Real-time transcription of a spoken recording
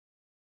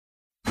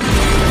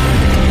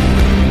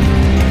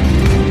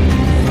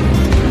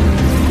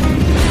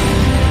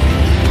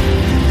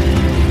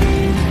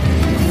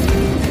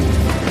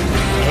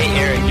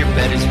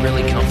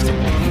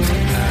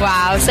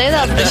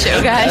love the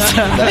show, guys.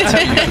 That's how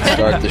you can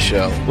start the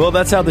show. Well,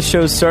 that's how the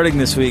show's starting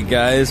this week,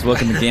 guys.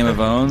 Welcome to Game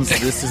of Owns.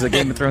 This is a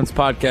Game of Thrones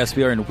podcast.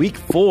 We are in week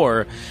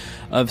 4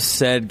 of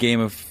said Game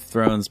of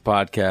Thrones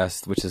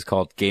podcast, which is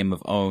called Game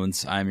of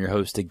Owns. I'm your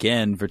host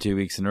again for 2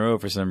 weeks in a row.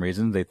 For some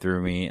reason, they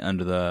threw me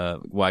under the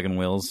wagon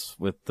wheels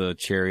with the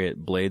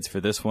chariot blades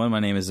for this one. My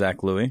name is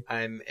Zach Louie.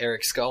 I'm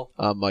Eric Skull.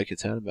 I'm Mike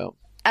Tannenbaum.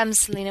 I'm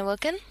Selena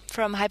Wilkin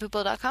from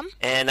Hypable.com.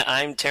 And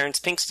I'm Terrence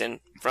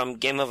Pinkston from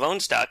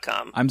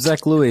GameOfOwns.com. I'm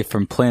Zach Louie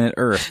from Planet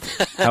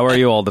Earth. How are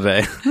you all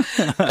today?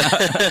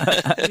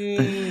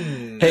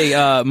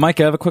 Hey, Mike,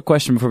 I have a quick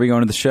question before we go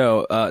into the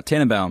show.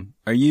 Tannenbaum,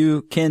 are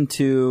you kin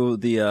to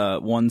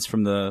the ones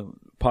from the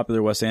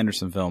popular Wes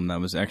Anderson film that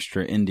was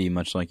extra indie,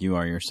 much like you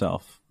are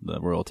yourself, the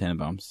Royal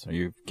Tannenbaums? Are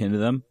you kin to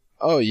them?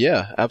 Oh,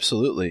 yeah,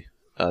 absolutely.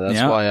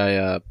 That's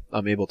why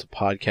I'm able to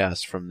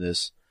podcast from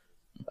this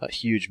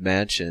huge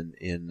mansion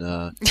in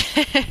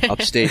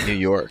upstate New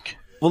York.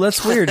 Well,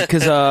 that's weird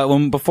because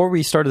before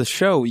we started the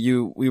show,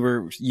 you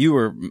were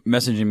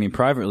messaging me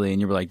privately, and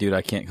you were like, "Dude,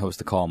 I can't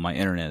host a call. My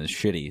internet is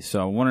shitty."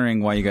 So I'm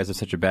wondering why you guys have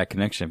such a bad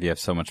connection if you have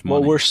so much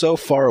money. Well, we're so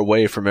far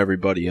away from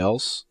everybody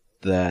else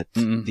that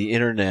the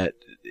internet,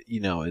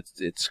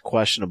 it's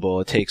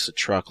questionable. It takes a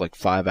truck like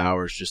 5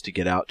 hours just to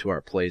get out to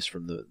our place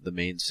from the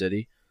main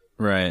city.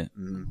 Right.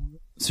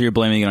 So you're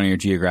blaming it on your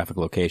geographic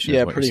location?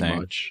 Yeah, is what pretty you're saying.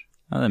 much.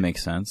 Oh, that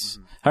makes sense.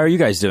 How are you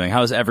guys doing?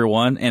 How's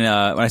everyone? And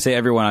when I say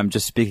everyone, I'm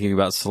just speaking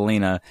about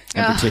Selena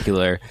in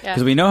particular,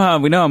 because we know how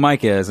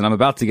Mike is, and I'm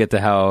about to get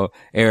to how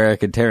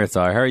Eric and Terrence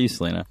are. How are you,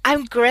 Selena?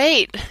 I'm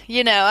great.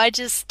 I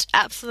just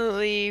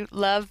absolutely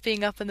love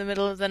being up in the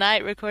middle of the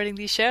night recording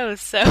these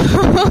shows. So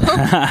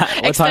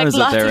What time is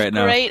it there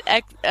right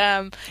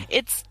now?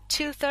 It's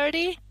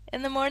 2:30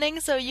 in the morning,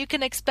 so you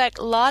can expect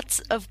lots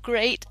of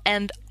great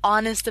and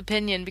honest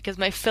opinion because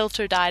my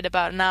filter died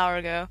about an hour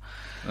ago.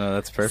 Oh,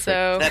 that's perfect.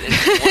 So That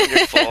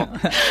is wonderful.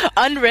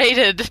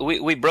 unrated.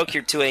 We broke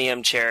your 2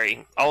 a.m.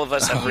 cherry. All of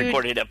us have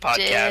recorded a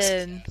podcast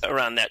did.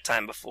 around that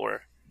time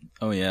before.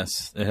 Oh,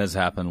 yes. It has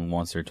happened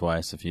once or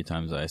twice, a few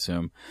times, I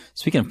assume.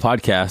 Speaking of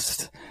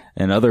podcasts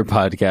and other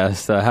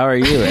podcasts, how are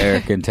you,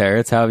 Eric and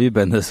Terrence? How have you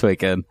been this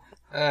weekend?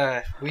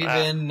 We've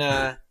been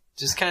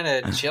just kind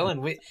of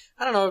chilling.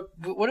 I don't know.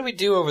 What did we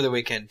do over the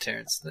weekend,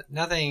 Terrence?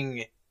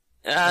 Nothing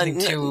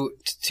too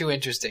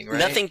interesting, right?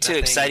 Nothing too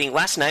exciting.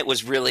 Last night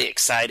was really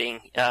exciting.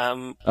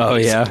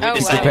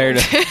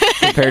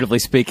 Comparatively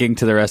speaking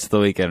to the rest of the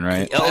weekend,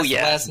 right?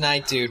 Last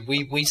night, dude,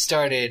 we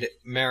started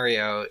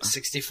Mario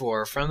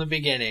 64 from the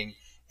beginning,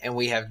 and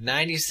we have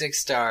 96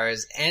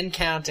 stars and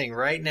counting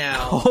right now.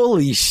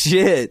 Holy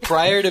shit.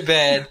 Prior to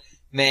bed,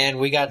 man,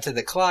 we got to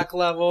the clock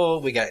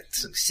level. We got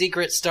some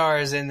secret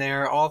stars in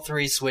there, all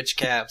 3 switch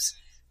caps.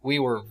 We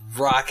were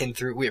rocking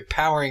through. We were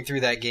powering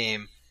through that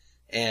game.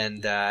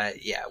 And,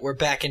 we're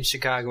back in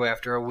Chicago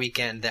after a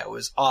weekend that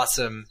was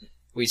awesome.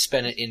 We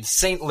spent it in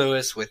St.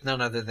 Louis with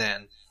none other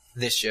than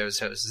this show's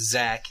host,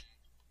 Zach.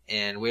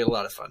 And we had a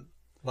lot of fun.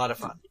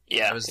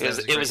 Yeah, it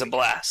was a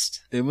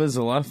blast. It was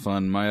a lot of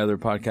fun. My other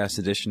podcast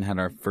edition had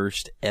our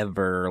first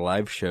ever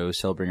live show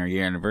celebrating our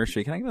year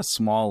anniversary. Can I give a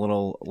small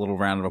little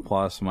round of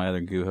applause to my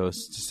other goo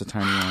hosts? Just a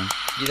tiny one.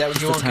 Yeah,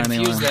 you won't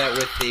confuse that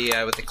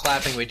with the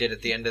clapping we did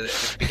at the end of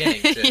the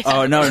beginning. Too.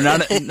 Oh no,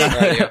 not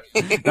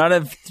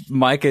if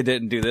Micah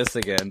didn't do this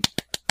again.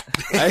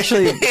 I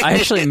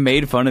actually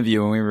made fun of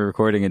you when we were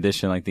recording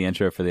edition, like the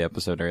intro for the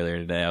episode earlier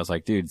today. I was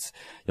like, dudes,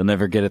 you'll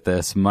never get at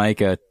this.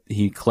 Micah,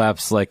 he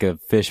claps like a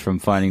fish from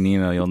Finding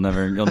Nemo. You'll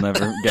never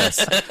guess.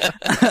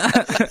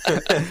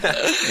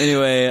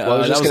 Anyway, I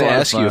was just going to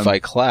ask you if I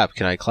clap.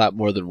 Can I clap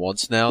more than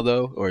once now,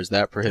 though, or is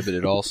that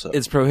prohibited also?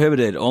 It's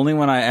prohibited only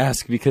when I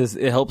ask because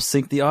it helps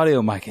sync the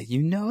audio. Micah,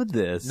 you know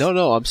this.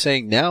 No, I'm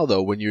saying now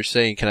though. When you're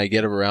saying, can I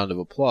get a round of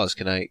applause?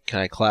 Can I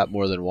clap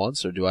more than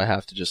once, or do I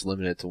have to just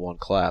limit it to one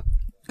clap?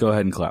 Go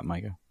ahead and clap,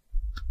 Micah.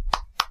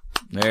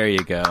 There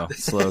you go.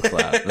 Slow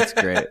clap. That's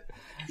great.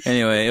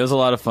 Anyway, it was a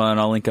lot of fun.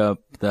 I'll link up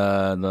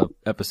the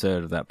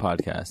episode of that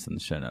podcast in the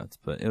show notes.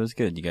 But it was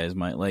good. You guys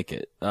might like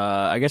it.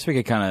 I guess we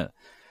could kind of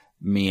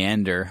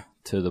meander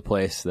to the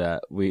place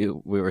that we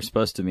were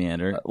supposed to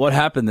meander. What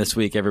happened this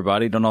week,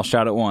 everybody? Don't all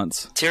shout at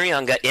once.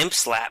 Tyrion got imp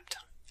slapped.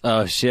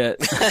 Oh,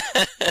 shit.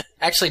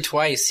 Actually,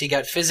 twice. He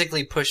got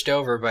physically pushed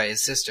over by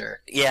his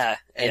sister. Yeah.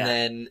 And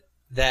then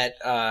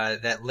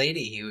that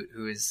lady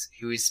who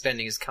he's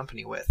spending his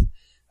company with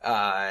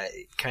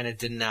kind of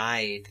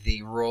denied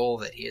the role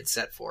that he had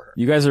set for her.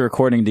 You guys are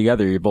recording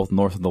together. You're both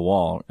north of the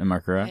wall. Am I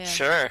correct? Yeah.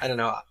 Sure. I don't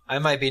know. I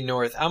might be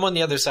north. I'm on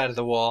the other side of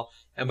the wall,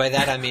 and by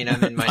that I mean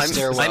I'm in my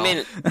stairwell. I'm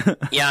in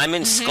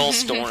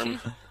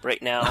Skullstorm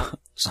right now.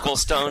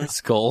 Skullstone.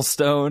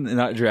 Skullstone,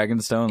 not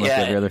Dragonstone, like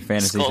every other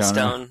fantasy genre.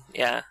 Skullstone,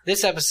 yeah.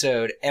 This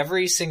episode,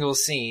 every single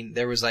scene,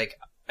 there was like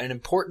an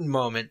important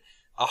moment,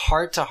 a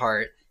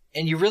heart-to-heart,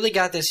 and you really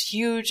got this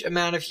huge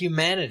amount of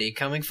humanity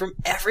coming from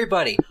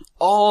everybody,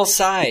 all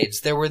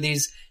sides. There were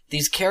these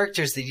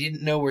characters that you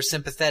didn't know were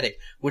sympathetic,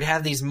 would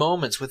have these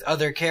moments with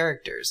other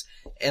characters.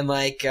 And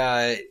like,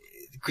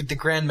 the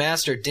Grand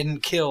Master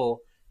didn't kill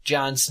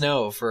Jon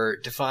Snow for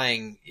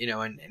defying,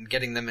 and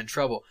getting them in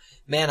trouble.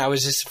 Man, I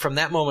was just, from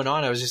that moment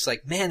on, I was just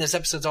like, man, this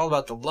episode's all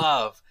about the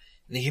love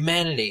and the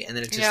humanity, and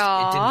then it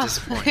didn't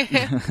disappoint.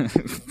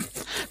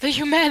 The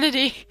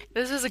humanity.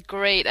 This was a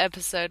great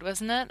episode,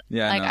 wasn't it?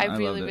 Yeah, I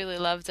really, really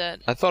loved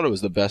it. I thought it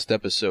was the best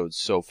episode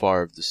so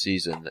far of the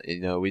season.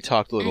 We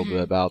talked a little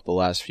bit about the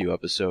last few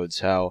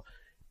episodes, how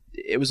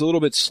it was a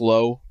little bit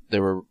slow. They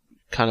were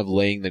kind of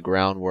laying the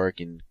groundwork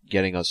and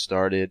getting us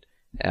started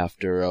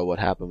after what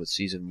happened with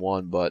season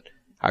 1, but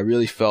I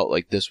really felt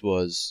like this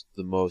was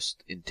the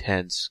most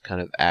intense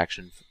kind of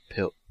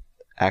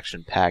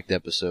action-packed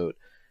episode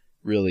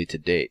really to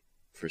date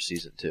for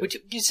season 2. Which,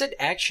 you said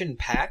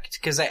action-packed?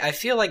 Because I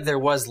feel like there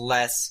was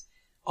less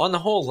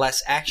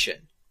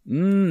action.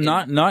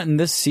 Not in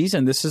this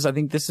season. I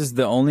think this is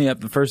the only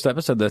the first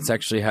episode that's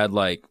actually had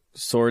like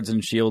swords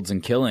and shields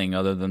and killing,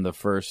 other than the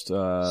first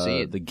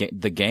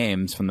the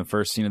games from the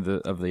first scene of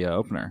the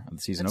opener, of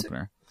the season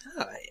opener.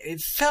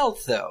 It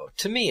felt, though,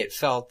 to me,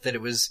 that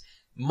it was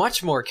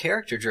much more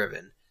character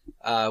driven,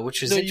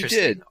 which is interesting.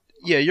 You did.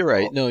 Yeah, you're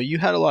right. No, you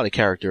had a lot of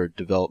character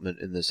development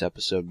in this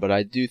episode, but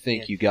I do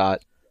think you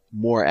got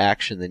more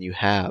action than you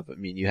have. I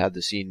mean, you had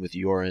the scene with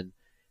Yoren,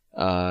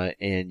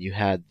 and you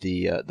had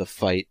the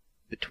fight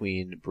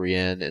between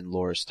Brienne and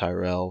Loras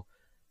Tyrell,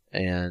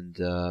 and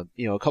a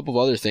couple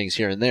of other things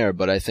here and there.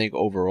 But I think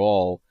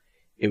overall,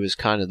 it was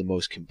kind of the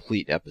most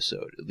complete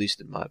episode, at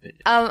least in my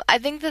opinion. I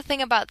think the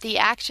thing about the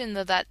action,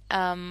 though, that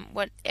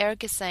what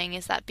Eric is saying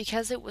is that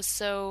because it was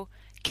so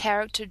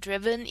character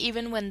driven,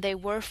 even when they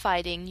were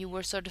fighting, you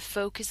were sort of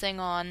focusing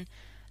on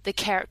the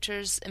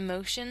characters'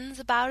 emotions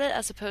about it,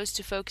 as opposed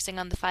to focusing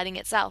on the fighting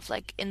itself.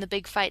 Like in the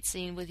big fight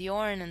scene with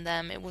Yoren and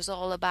them, it was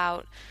all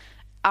about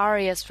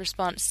Arya's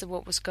response to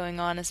what was going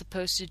on, as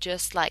opposed to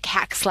just like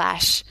hack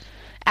slash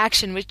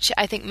action, which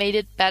I think made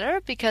it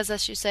better because,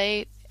 as you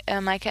say,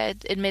 Micah,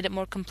 it made it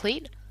more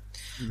complete.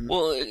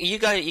 Well, you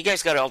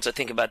guys got to also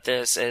think about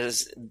this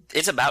as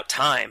it's about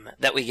time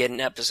that we get an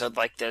episode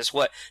like this.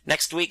 What,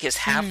 next week is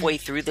halfway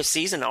through the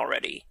season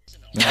already.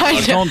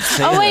 Don't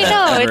say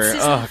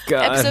it's God.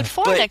 episode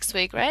 4 next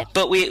week, right?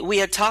 But we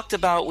had talked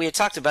about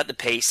the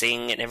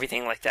pacing and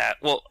everything like that.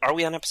 Well, are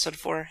we on episode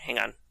 4? Hang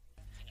on.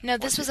 No,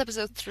 this was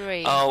episode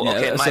 3. Oh,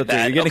 okay, my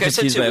bad. You're getting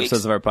confused by 2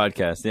 episodes of our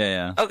podcast.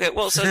 Yeah. Okay,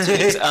 well, so 2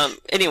 weeks.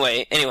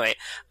 Anyway.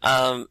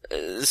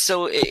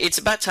 So it's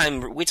about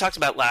time. We talked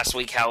about last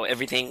week how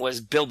everything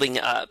was building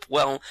up.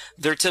 Well,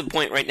 they're to the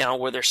point right now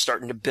where they're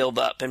starting to build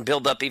up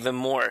even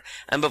more.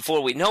 And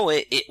before we know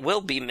it, it will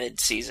be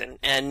mid-season.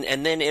 And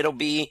then it'll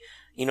be,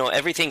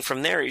 everything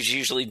from there is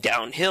usually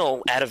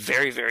downhill at a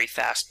very, very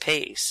fast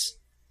pace.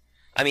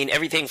 I mean,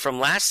 everything from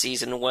last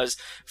season was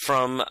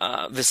from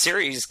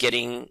Viserys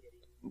getting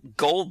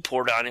gold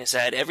poured on his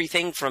head.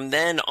 Everything from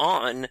then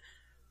on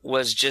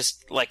was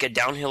just like a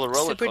downhill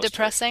roller coaster. Super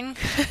depressing.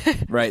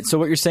 Right. So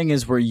what you're saying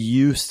is we're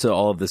used to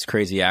all of this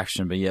crazy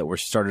action, but yet we're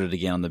started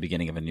again on the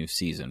beginning of a new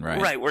season,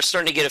 right? Right. We're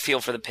starting to get a feel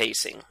for the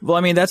pacing. Well,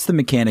 I mean, that's the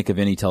mechanic of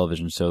any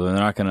television show. They're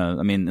not going to,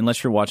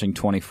 unless you're watching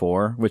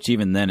 24, which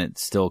even then it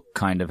still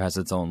kind of has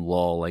its own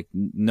lull. Like,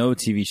 no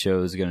TV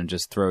show is going to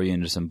just throw you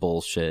into some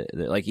bullshit.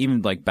 Like,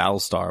 even like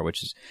Battlestar,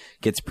 which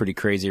gets pretty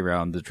crazy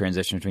around the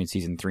transition between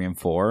season 3 and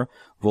 4,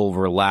 will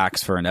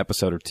relax for an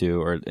episode or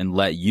two and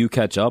let you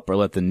catch up or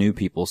let the new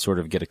people sort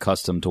of get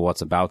accustomed to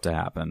what's about to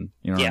happen.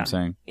 You know what I'm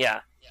saying? Yeah.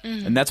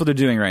 Mm-hmm. And that's what they're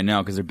doing right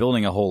now, because they're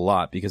building a whole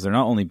lot, because they're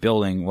not only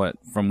building what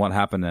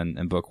happened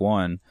in book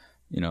 1,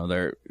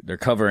 they're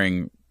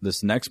covering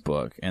this next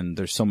book, and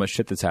there's so much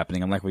shit that's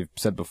happening. And like we've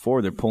said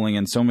before, they're pulling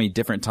in so many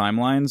different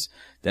timelines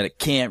that it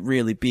can't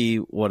really be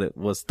what it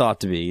was thought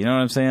to be. You know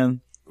what I'm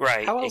saying?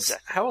 Right. How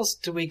else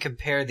do we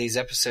compare these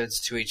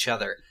episodes to each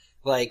other?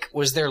 Like,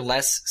 was there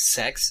less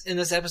sex in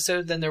this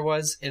episode than there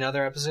was in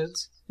other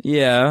episodes?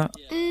 Yeah.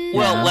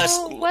 Well,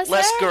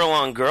 less girl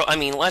on girl.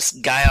 Less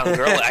guy on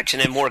girl action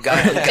and more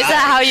guy on guy. Is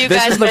that how you guys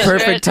This is the measure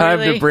perfect it, time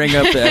really? to bring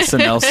up the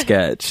SNL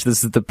sketch.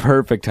 This is the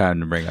perfect time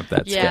to bring up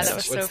that Yeah, sketch. that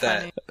was so What's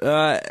funny.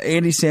 that?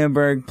 Andy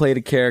Samberg played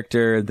a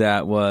character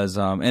that was,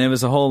 and it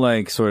was a whole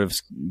sort of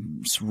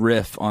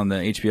riff on the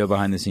HBO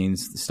behind the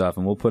scenes stuff,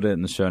 and we'll put it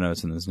in the show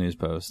notes in this news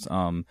post.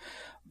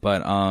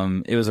 But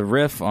it was a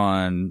riff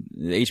on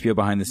the HBO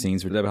behind the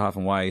scenes where David Hoff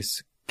and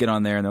Weiss get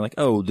on there and they're like,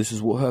 oh, this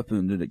is what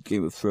happened in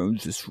Game of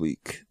Thrones this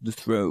week. There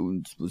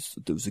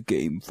was a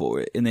game for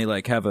it. And they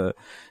have a,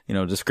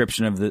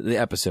 description of the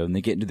episode, and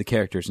they get into the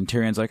characters, and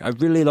Tyrion's like, I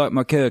really like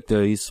my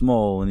character. He's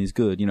small and he's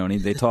good,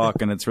 and they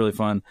talk and it's really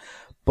fun.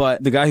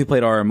 But the guy who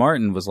played R.R.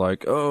 Martin was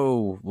like,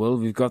 oh, well,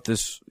 we've got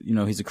this,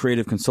 he's a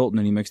creative consultant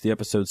and he makes the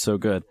episode so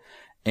good.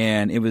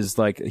 And it was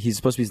like, he's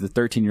supposed to be the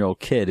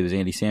 13-year-old kid. It was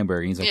Andy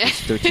Samberg. He's like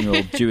this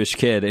 13-year-old Jewish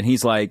kid. And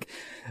he's like,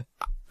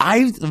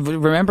 I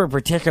remember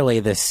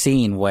particularly this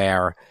scene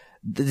where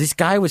this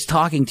guy was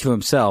talking to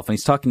himself, and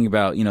he's talking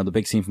about, the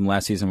big scene from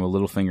last season where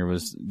Littlefinger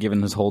was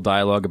given his whole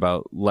dialogue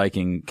about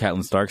liking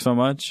Catelyn Stark so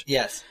much.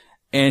 Yes.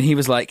 And he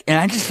was like, and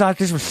I just thought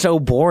this was so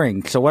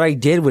boring. So what I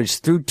did was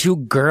threw 2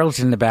 girls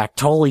in the back,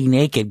 totally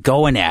naked,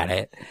 going at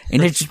it.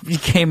 And it just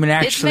became It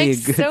actually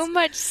makes a good... so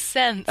much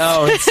sense.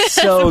 Oh, it's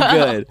so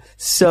good.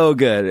 So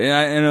good. And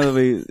I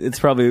know it's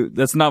probably,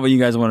 that's not what you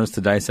guys want us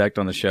to dissect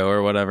on the show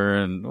or whatever,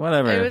 and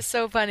whatever. It was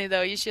so funny,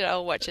 though. You should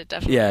all watch it,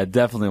 definitely. Yeah,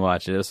 definitely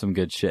watch it. It was some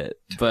good shit.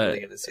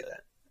 Totally gonna see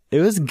that.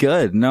 It was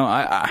good. No,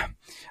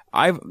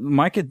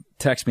 Mike had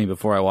texted me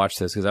before I watched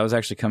this because I was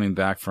actually coming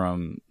back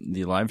from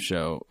the live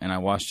show and I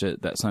watched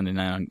it that Sunday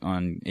night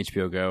on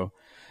HBO Go.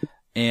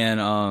 And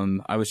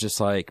I was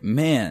just like,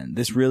 man,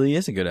 this really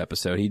is a good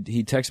episode.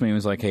 He texted me and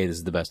was like, hey, this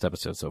is the best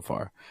episode so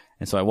far.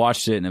 And so I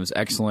watched it and it was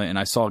excellent. And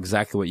I saw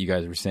exactly what you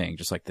guys were saying,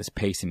 just like this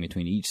pacing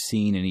between each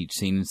scene and each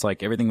scene. It's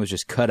like everything was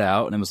just cut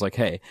out and it was like,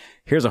 hey,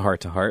 here's a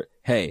heart to heart.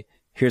 Hey,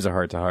 here's a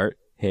heart to heart.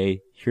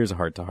 Hey, here's a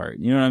heart to heart.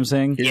 You know what I'm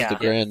saying? Here's the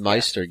Grand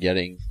Meister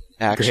getting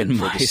action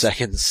for the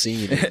second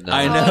scene in,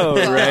 I know,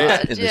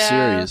 right? in the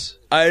series.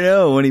 I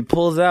know, when he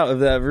pulls out of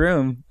that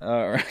room,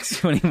 or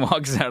actually when he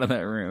walks out of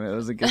that room, it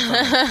was a good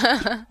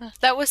time.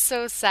 That was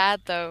so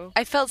sad, though.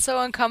 I felt so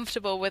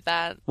uncomfortable with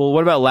that. Well,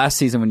 what about last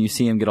season when you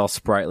see him get all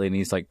sprightly and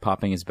he's like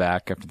popping his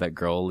back after that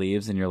girl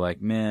leaves and you're like,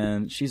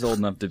 man, she's old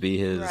enough to be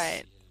his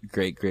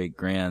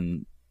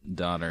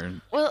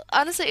great-great-granddaughter. Well,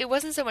 honestly, it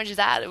wasn't so much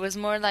that. It was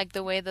more like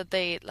the way that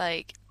they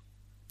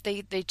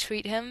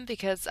treat him,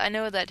 because I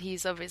know that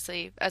he's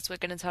obviously, as we're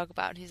going to talk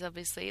about, he's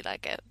obviously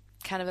like a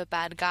kind of a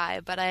bad guy,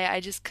 but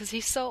I just, because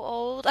he's so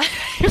old, I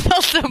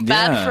felt so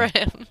bad for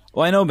him.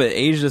 Well, I know, but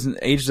age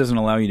doesn't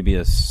allow you to be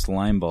a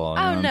slime ball.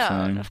 Oh, you know what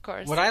I'm saying? of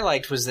course. What I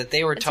liked was that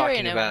they were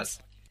talking about,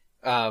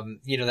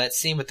 Tyrion that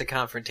scene with the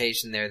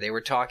confrontation there. They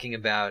were talking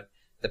about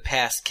the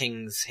past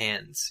king's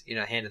hands,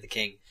 Hand of the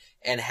King,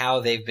 and how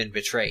they've been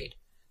betrayed.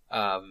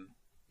 And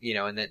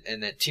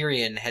that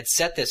Tyrion had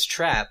set this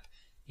trap,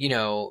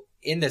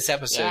 in this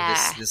episode,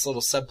 this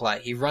little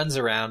subplot. He runs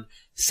around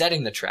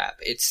setting the trap.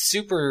 It's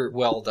super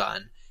well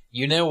done.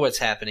 You know what's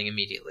happening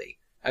immediately.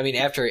 I mean,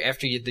 after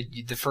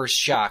the first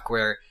shock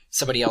where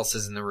somebody else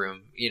is in the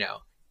room,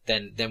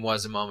 than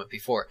was a moment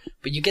before.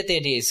 But you get the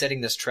idea of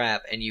setting this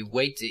trap, and you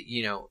wait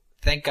to,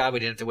 thank God we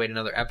didn't have to wait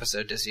another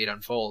episode to see it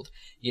unfold.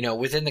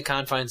 Within the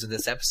confines of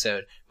this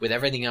episode, with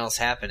everything else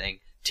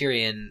happening,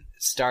 Tyrion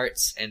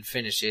starts and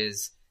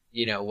finishes,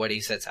 what he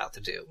sets out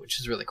to do, which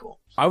is really cool.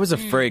 I was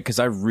afraid because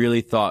I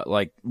really thought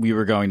like we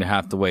were going to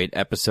have to wait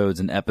episodes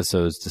and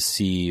episodes to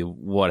see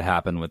what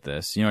happened with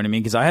this. You know what I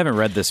mean? Because I haven't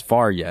read this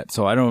far yet,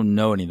 so I don't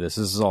know any of this.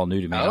 This is all new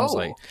to me.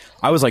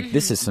 I was like,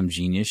 this is some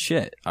genius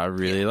shit. I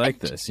really like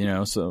this,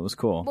 so it was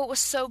cool. What was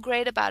so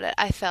great about it,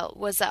 I felt,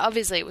 was that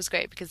obviously it was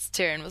great because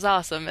Tyrion was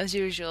awesome as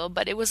usual,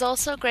 but it was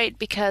also great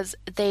because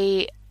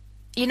they...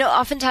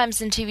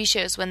 oftentimes in TV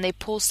shows, when they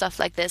pull stuff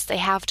like this, they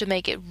have to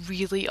make it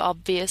really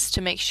obvious to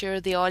make sure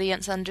the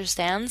audience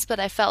understands. But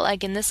I felt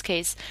like in this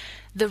case,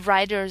 the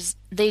writers,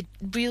 they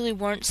really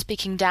weren't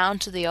speaking down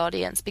to the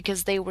audience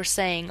because they were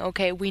saying,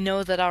 okay, we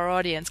know that our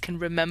audience can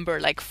remember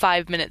like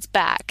 5 minutes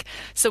back,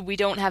 so we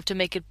don't have to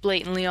make it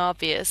blatantly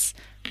obvious,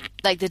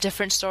 like the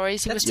different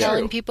stories he was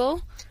telling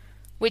people,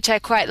 which I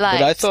quite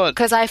liked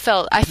because I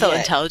felt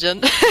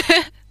intelligent.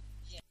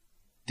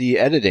 The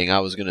editing,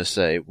 I was going to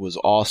say, was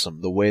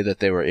awesome. The way that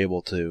they were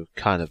able to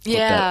kind of put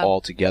that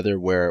all together,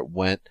 where it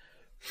went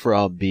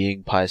from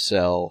being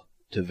Pycelle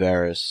to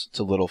Varys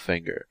to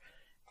Littlefinger.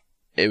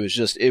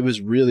 It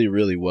was really,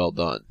 really well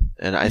done.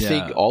 And I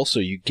think also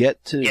you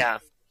get to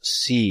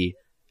see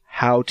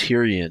how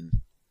Tyrion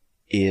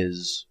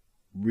is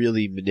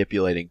really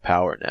manipulating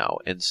power now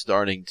and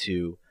starting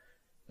to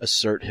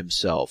assert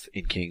himself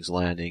in King's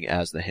Landing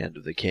as the Hand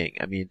of the King.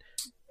 I mean,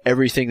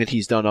 everything that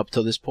he's done up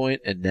to this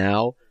point, and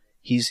now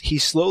he's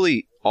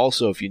slowly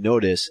also, if you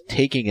notice,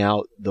 taking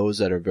out those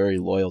that are very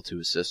loyal to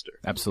his sister.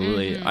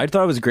 Absolutely. I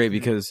thought it was great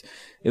because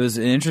it was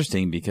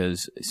interesting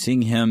because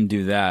seeing him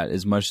do that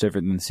is much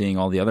different than seeing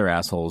all the other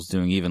assholes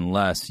doing even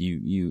less.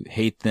 You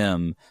hate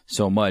them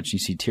so much. You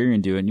see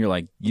Tyrion do it and you're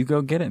like, you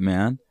go get it,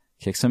 man.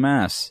 Kick some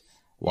ass.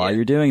 While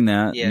you're doing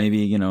that,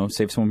 maybe,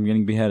 save someone from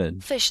getting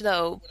beheaded. Fish,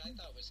 though.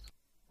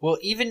 Well,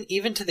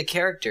 even to the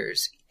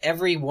characters,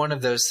 every one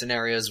of those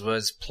scenarios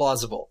was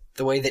plausible.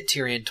 The way that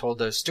Tyrion told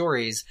those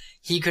stories,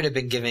 he could have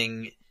been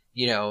giving,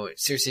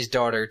 Cersei's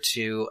daughter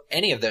to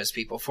any of those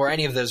people for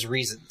any of those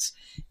reasons.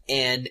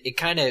 And it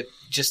kind of,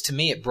 just to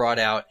me, it brought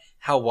out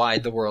how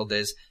wide the world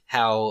is,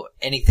 how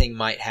anything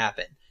might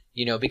happen.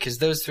 Because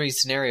those three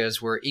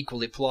scenarios were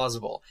equally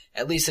plausible,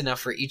 at least enough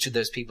for each of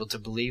those people to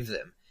believe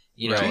them.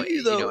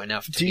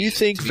 Enough to Do you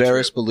think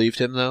Varys believed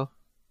him, though?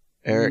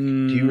 Eric,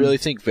 do you really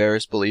think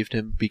Varys believed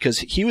him? Because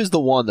he was the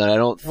one that I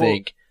don't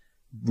think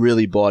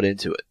really bought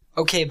into it.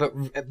 Okay, but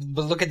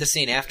look at the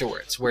scene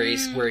afterwards where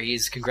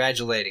he's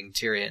congratulating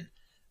Tyrion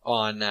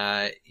on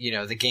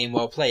the game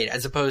well played,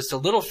 as opposed to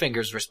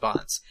Littlefinger's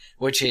response,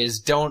 which is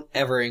don't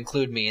ever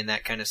include me in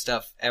that kind of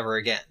stuff ever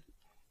again.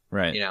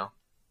 Right.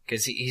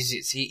 Because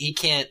he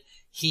can't.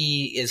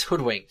 He is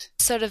hoodwinked.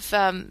 Sort of.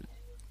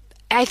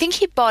 I think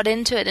he bought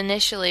into it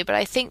initially, but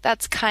I think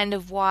that's kind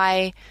of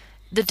why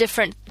the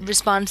different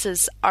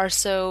responses are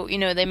so,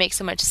 they make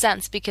so much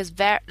sense because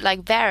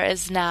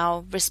Varys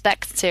now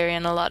respects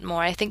Tyrion a lot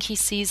more. I think he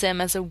sees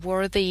him as a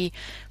worthy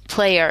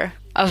player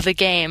of the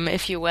game,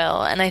 if you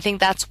will. And I think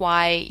that's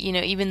why,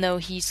 even though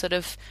he sort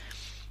of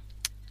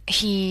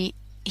he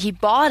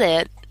bought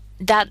it,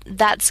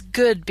 that's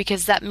good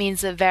because that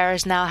means that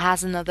Varys now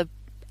has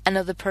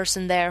another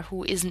person there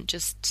who isn't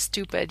just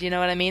stupid, you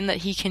know what I mean? That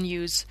he can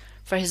use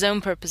for his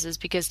own purposes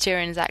because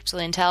Tyrion is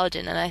actually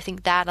intelligent. And I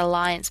think that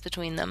alliance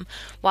between them,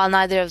 while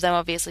neither of them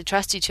obviously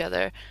trust each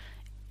other,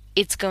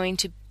 it's going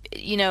to,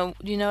 you know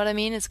what I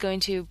mean? It's going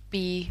to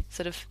be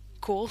sort of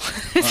cool.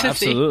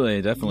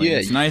 Absolutely, definitely. Yeah,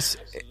 it's nice.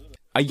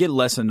 I get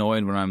less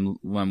annoyed when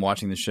I'm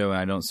watching the show and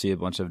I don't see a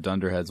bunch of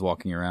dunderheads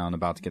walking around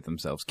about to get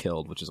themselves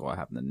killed, which is what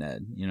happened to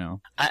Ned,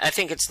 I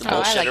think it's the I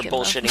like bullshitter him,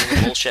 bullshitting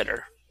the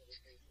bullshitter.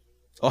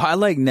 Oh, I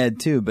like Ned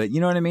too, but you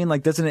know what I mean?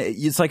 Like, doesn't it?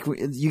 It's like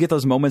you get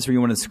those moments where you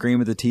want to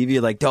scream at the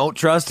TV, like, "Don't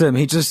trust him."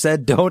 He just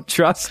said, "Don't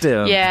trust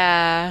him."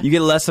 Yeah. You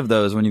get less of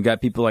those when you've got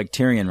people like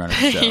Tyrion running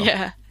the show.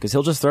 Yeah. Because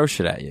he'll just throw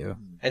shit at you.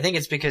 I think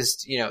it's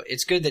because,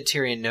 it's good that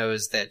Tyrion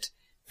knows that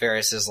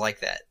Varys is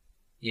like that.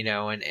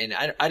 And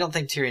I don't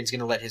think Tyrion's going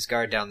to let his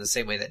guard down the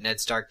same way that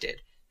Ned Stark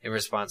did in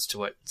response to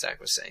what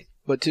Zach was saying.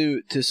 But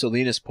to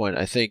Selena's point,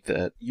 I think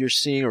that you're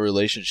seeing a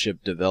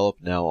relationship develop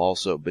now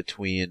also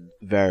between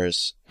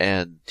Varys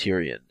and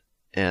Tyrion.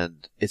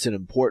 And it's an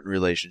important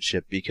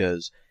relationship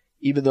because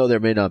even though there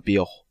may not be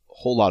a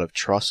whole lot of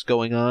trust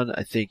going on,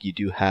 I think you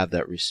do have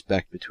that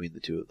respect between the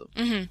two of them.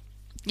 Mm-hmm.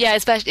 Yeah,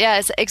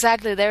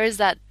 exactly. There is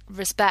that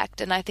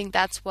respect, and I think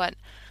that's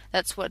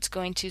what's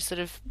going to sort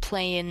of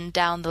play in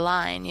down the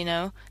line,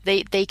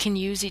 They can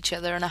use each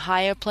other on a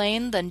higher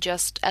plane than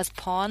just as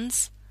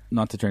pawns.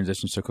 Not to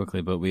transition so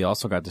quickly, but we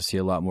also got to see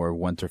a lot more of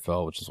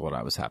Winterfell, which is what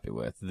I was happy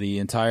with. The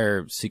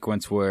entire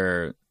sequence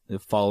where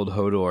it followed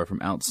Hodor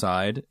from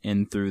outside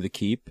in through the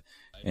keep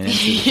and into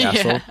the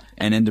castle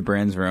and into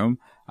Bran's room.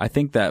 I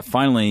think that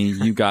finally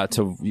you got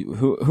to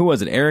who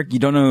was it? Eric, you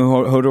don't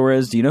know who Hodor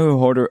is? Do you know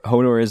who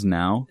Hodor is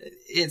now?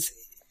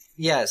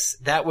 Yes,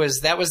 that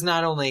was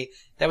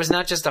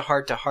not just a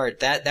heart to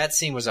heart. That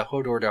scene was a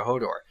Hodor to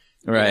Hodor.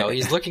 Right.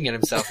 He's looking at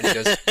himself and he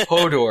goes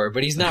Hodor,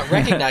 but he's not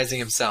recognizing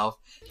himself.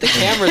 The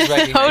camera's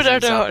recognizing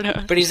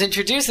himself, but he's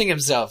introducing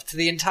himself to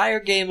the entire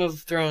Game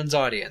of Thrones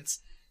audience.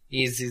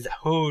 He's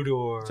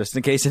Hodor. Just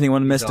in case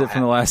anyone missed it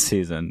from the last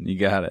season, you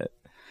got it.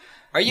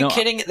 Are you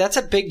kidding? That's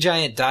a big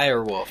giant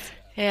dire wolf.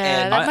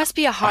 Yeah, that must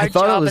be a hard I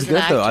thought job it was as an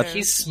good, though. actor.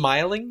 He's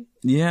smiling.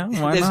 Yeah,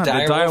 why This not?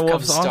 The dire wolf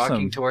comes awesome.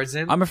 stalking towards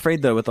him. I'm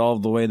afraid, though, with all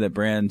the way that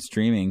Bran's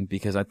streaming,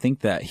 because I think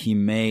that he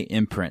may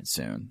imprint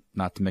soon.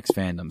 Not to mix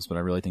fandoms, but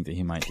I really think that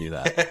he might do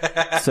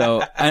that.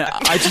 So,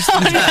 I just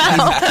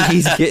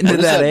he's getting to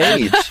that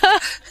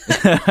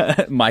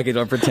age. Micah,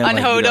 don't pretend on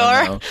like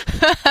Hodor.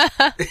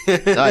 You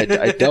don't know.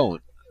 I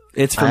don't.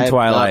 It's from I have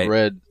Twilight. Not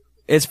read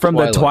It's from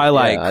the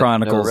Twilight Yeah,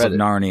 Chronicles I've of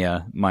never read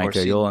Narnia, Micah.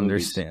 seen You'll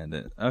movies. understand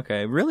it.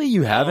 Okay, really?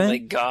 You Oh haven't? my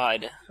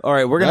god. All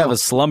right, we're gonna No. have a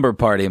slumber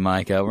party,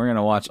 Micah. We're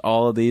gonna watch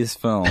all of these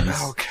films.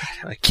 Oh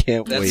god, I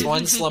can't that's wait.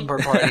 one slumber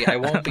party. I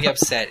won't be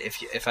upset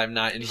if I'm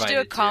not You should invited. do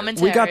a to.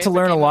 commentary. We got to for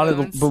learn a Game lot of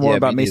of Thrones. more Yeah,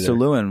 about me Maester neither.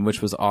 Lewin,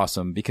 which was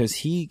awesome because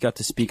he got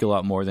to speak a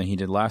lot more than he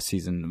did last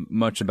season,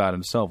 much about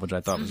himself, which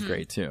I thought was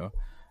great too.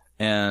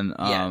 And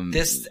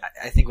This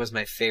I think was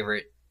my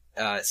favorite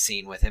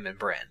scene with him and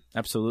Bran.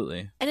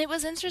 absolutely. And it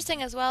was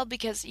interesting as well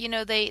because,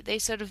 they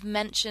sort of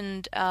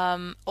mentioned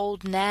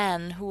old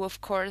Nan, who,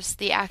 of course,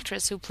 the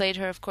actress who played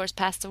her, of course,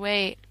 passed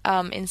away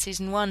in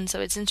season 1.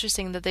 So it's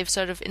interesting that they've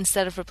sort of,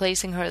 instead of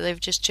replacing her, they've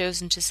just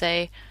chosen to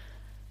say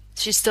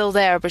she's still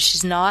there, but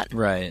she's not.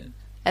 Right.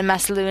 And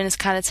Master Lewin has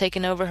kind of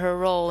taken over her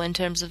role in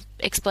terms of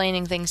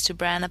explaining things to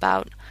Bran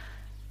about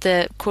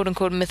the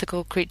quote-unquote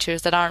mythical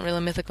creatures that aren't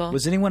really mythical.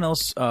 Was anyone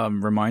else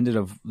reminded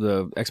of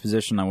the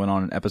exposition I went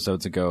on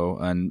episodes ago?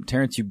 And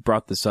Terrence, you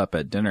brought this up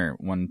at dinner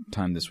one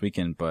time this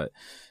weekend, but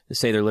they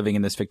say they're living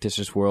in this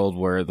fictitious world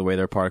where the way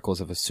their particles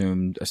have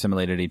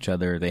assimilated each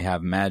other, they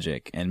have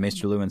magic. And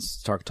Maester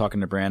Lewin's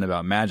talking to Bran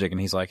about magic, and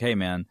he's like, hey,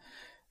 man,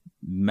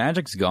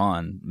 magic's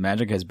gone.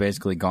 Magic has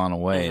basically gone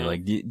away. Mhm.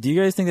 Like, do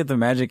you guys think that the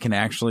magic can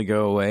actually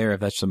go away, or if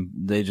that's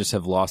they just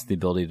have lost the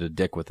ability to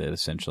dick with it,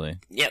 essentially?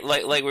 Yeah,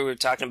 like we were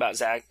talking about,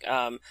 Zach,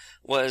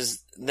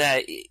 was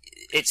that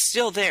it's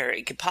still there.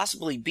 It could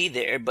possibly be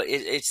there, but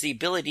it's the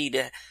ability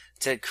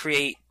to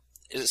create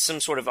some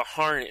sort of a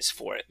harness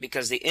for it,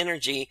 because the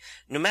energy,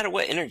 no matter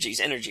what energy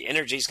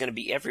is going to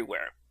be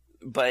everywhere.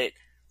 But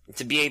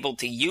to be able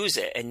to use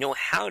it and know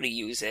how to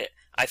use it,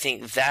 I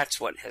think that's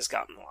what has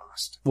gotten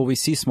lost. Well, we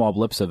see small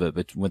blips of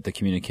it with the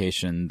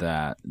communication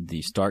that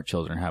the Stark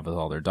children have with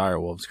all their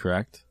direwolves,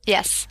 correct?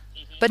 Yes.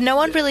 But no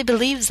one really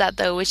believes that,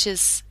 though, which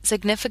is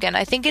significant.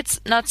 I think it's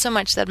not so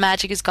much that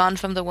magic is gone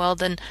from the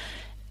world, and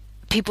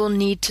people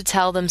need to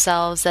tell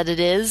themselves that it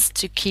is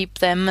to keep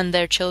them and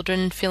their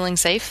children feeling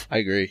safe. I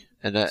agree,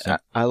 and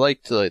I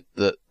liked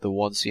the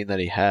one scene that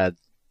he had.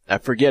 I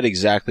forget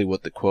exactly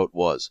what the quote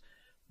was,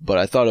 but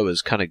I thought it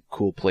was kind of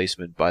cool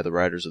placement by the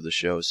writers of the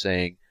show,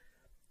 saying,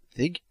 "I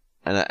think,"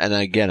 and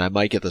again I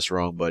might get this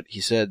wrong, but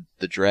he said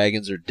the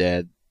dragons are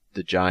dead,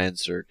 the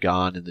giants are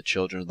gone and the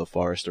children of the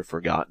forest are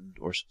forgotten,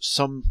 or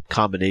some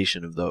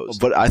combination of those.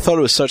 But I thought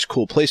it was such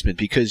cool placement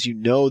because you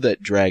know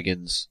that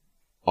dragons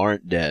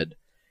aren't dead,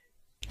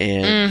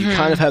 and you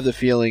kind of have the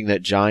feeling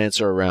that giants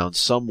are around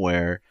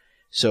somewhere.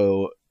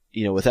 So,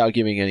 you know, without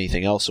giving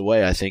anything else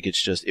away, I think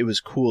it was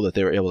cool that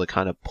they were able to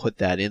kind of put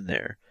that in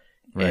there.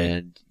 Right.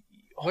 And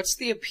what's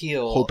the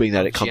appeal? Hoping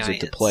that it comes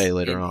into play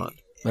later on.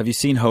 Have you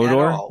seen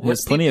Hodor? He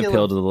has plenty of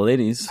appeal to the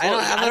ladies.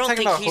 I don't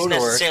think he's Hodor.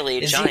 Necessarily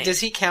a giant. Does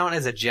he count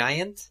as a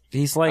giant?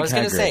 He's like I was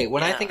going to Hagrid. say,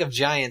 when I think of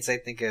giants, I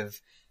think of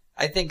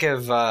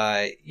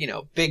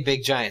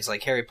big giants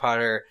like Harry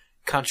Potter,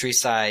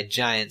 countryside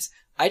giants.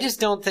 I just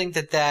don't think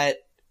that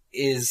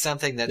is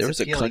something that's there was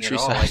appealing a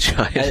countryside at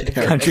all. giant.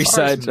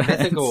 Countryside giants.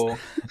 Mythical, all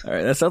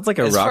right, that sounds like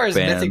a rock band. As far as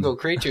mythical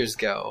creatures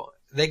go,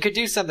 they could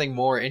do something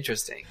more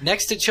interesting.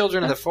 Next to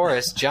Children of the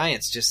Forest,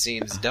 giants just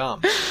seems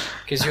dumb.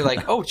 Because you're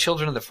like, oh,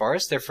 Children of the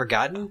Forest? They're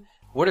forgotten?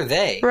 What are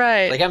they?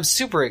 Right. Like, I'm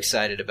super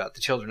excited about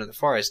the Children of the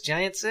Forest.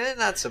 Giants,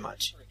 not so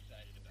much.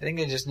 I think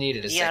they just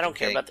needed a second I don't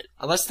care thing. about that.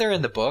 Unless they're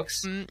in the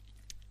books.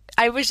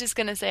 I was just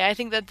going to say, I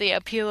think that the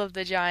appeal of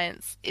the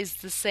giants is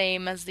the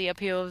same as the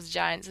appeal of the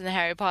giants in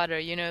Harry Potter.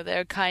 You know,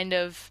 they're kind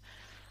of,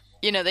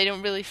 you know, they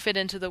don't really fit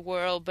into the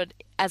world, but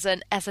as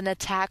an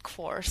attack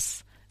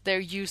force, they're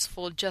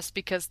useful just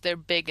because they're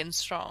big and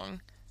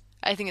strong.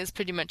 I think it's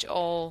pretty much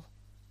all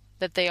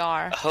that they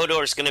are.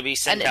 Hodor's going to be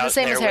sent out there. And the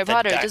same as Harry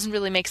Potter, it doesn't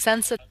really make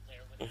sense that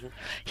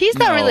he's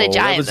not really a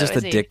giant. That was just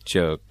though, a dick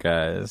joke,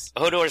 guys.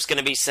 Hodor's going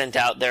to be sent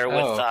out there with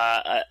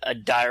a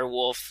dire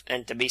wolf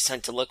and to be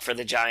sent to look for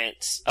the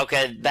giants.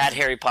 Okay, bad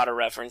Harry Potter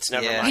reference.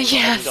 Never mind.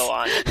 Yes. Go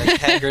on.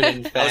 Like Hagrid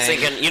and Fang. I was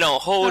thinking,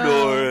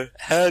 Hodor,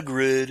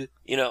 Hagrid,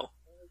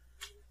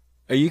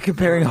 Are you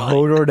comparing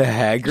Hodor to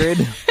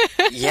Hagrid?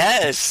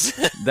 Yes.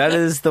 That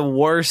is the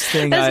worst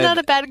thing That's I've not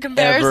a bad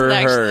comparison, ever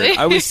heard. actually.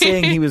 I was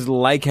saying he was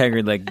like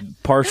Hagrid, like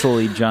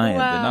partially giant,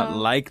 Wow. but not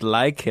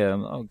like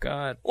him. Oh,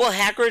 God. Well,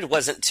 Hagrid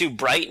wasn't too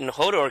bright, and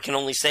Hodor can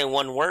only say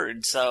one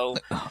word, so...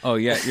 Oh,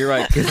 yeah, you're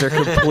right, because they're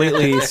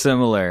completely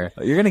similar.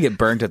 You're going to get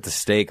burnt at the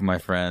stake, my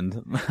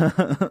friend.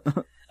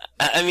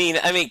 I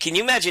mean, can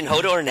you imagine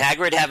Hodor and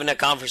Hagrid having a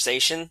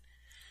conversation?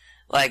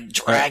 Like,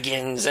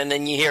 dragons, and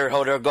then you hear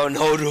Hodor going,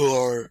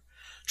 Hodor,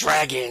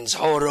 dragons,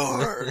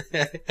 Hodor.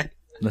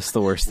 That's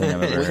the worst thing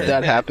I've ever Wouldn't heard.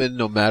 that happen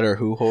no matter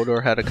who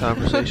Hodor had a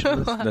conversation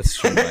with? That's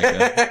true,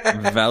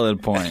 Micah.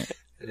 Valid point.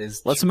 It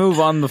is Let's move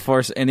on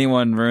before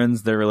anyone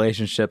ruins their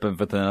relationship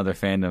with another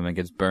fandom and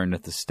gets burned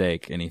at the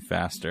stake any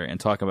faster, and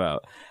talk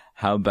about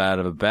how bad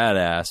of a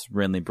badass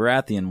Renly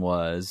Baratheon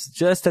was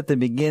just at the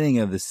beginning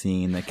of the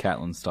scene that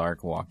Catelyn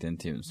Stark walked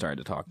into and started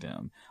to talk to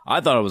him. I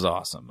thought it was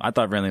awesome. I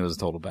thought Renly was a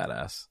total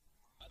badass.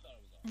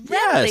 Renly?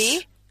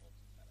 Yes.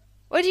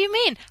 What do you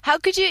mean? How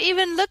could you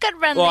even look at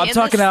Renly? Well, I'm in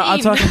talking the out. I'm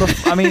scene?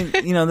 talking. I mean,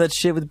 that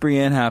shit with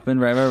Brienne happened.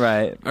 Right. All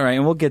right,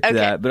 and we'll get to Okay.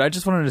 that. But I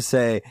just wanted to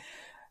say,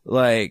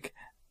 like,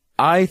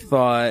 I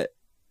thought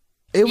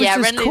it was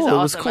just Renly's cool. It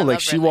was awesome. cool. I Like,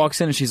 love she Renly.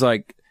 walks in and she's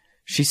like,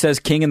 she says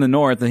 "King in the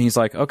North," and he's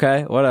like,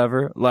 "Okay,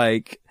 whatever."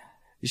 Like,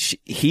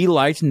 he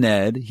liked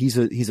Ned. He's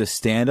a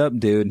stand-up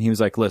dude, and he was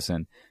like,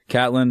 "Listen,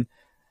 Catelyn,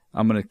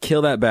 I'm going to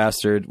kill that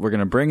bastard. We're going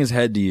to bring his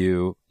head to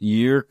you.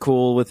 You're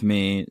cool with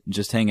me.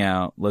 Just hang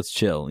out. Let's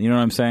chill." You know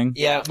what I'm saying?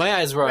 Yeah, my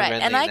eyes were on Right,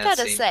 Renly and in I that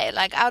gotta scene. say,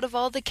 like, out of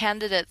all the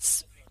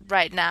candidates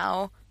right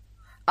now,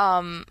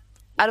 I'm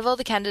on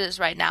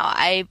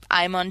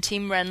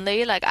Team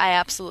Renly. Like, I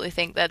absolutely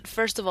think that,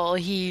 first of all,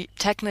 he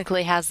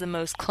technically has the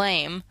most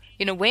claim.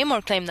 Way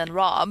more claim than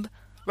Robb.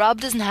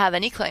 Robb doesn't have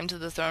any claim to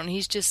the throne.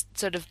 He's just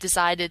sort of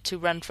decided to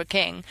run for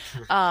king.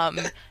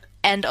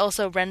 And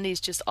also, Renly's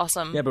just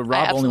awesome. Yeah, but I Robb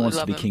only absolutely wants to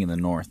love be him. king in the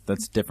North.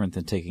 That's different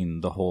than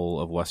taking the whole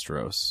of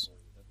Westeros.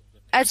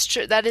 That's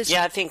true. That is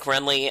Yeah, I think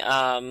Renly,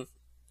 I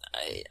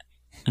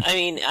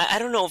mean, I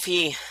don't know if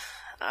he,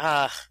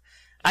 I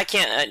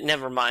can't,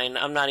 never mind.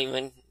 I'm not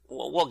even,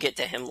 we'll get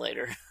to him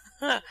later.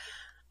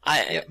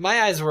 Yeah,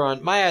 my eyes were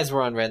on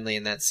Renly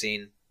in that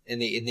scene, in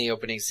the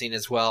opening scene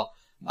as well,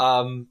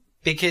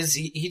 because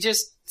he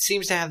just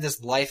seems to have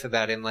this life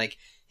about him. Like,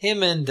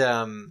 him and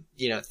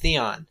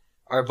Theon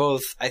are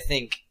both, I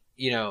think,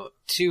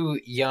 two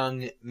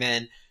young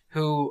men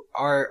who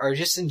are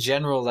just in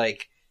general,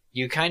 like,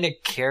 you kind of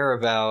care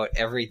about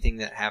everything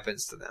that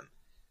happens to them.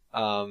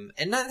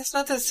 And that's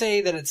not to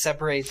say that it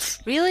separates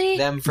really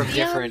them from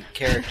Yeah. different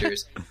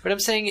characters. But I'm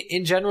saying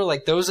in general,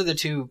 like, those are the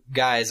two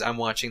guys I'm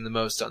watching the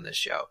most on this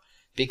show.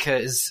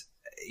 Because,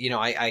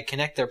 I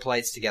connect their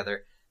plights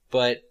together.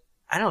 But,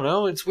 I don't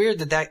know, it's weird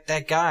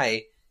that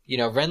guy,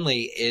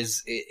 Renly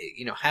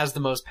has the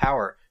most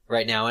power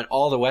right now in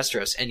all the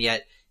Westeros. And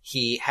yet,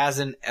 he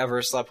hasn't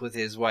ever slept with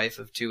his wife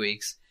of 2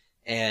 weeks.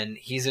 And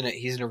he's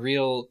in a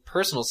real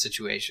personal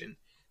situation,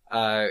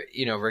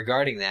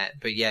 regarding that.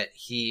 But yet,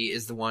 he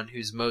is the one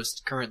who's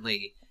most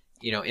currently,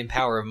 in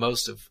power of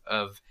most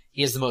of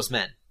he has the most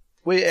men.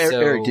 Wait, So-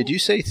 Eric, did you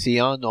say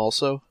Theon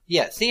also?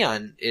 Yeah,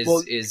 Theon is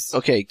Well, is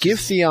okay. Give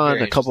is Theon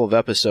very a couple of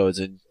episodes,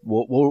 and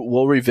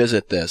we'll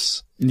revisit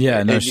this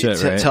Yeah, no And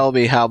shit, right? Tell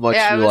me how much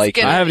Yeah, I you was like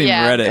gonna- I haven't even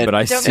Yeah. read it, but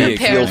I Don't see it.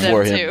 compare feel them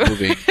for to-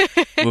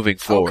 him moving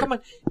Oh, forward. come on.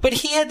 But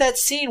he had that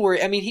scene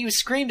where, I mean, he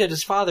screamed at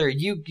his father,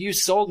 you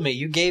sold me,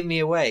 you gave me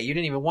away, you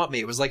didn't even want me,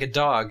 it was like a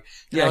dog.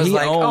 And Yeah, I was he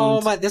like,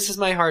 owned- this is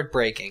my heart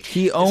breaking.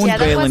 He owned Yeah,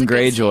 that was Balin a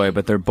good Greyjoy, scene.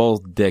 but they're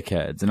both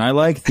dickheads. And I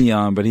like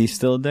Theon, but he's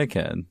still a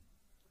dickhead.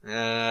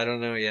 I don't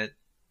know yet.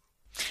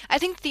 I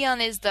think Theon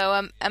is,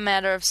 though, a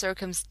matter of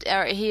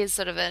circumstance. He is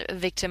sort of a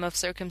victim of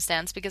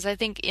circumstance, because I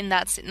think in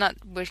that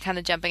we're kind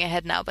of jumping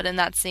ahead now, but in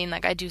that scene,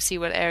 like, I do see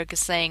what Eric is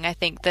saying. I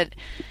think that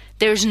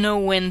there's no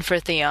win for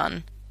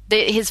Theon.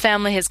 His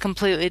family has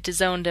completely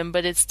disowned him,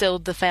 but it's still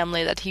the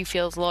family that he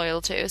feels loyal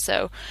to.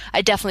 So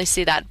I definitely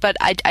see that, but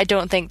I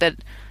don't think that.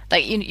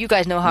 Like, you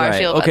guys know how I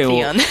feel about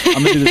Theon. Well,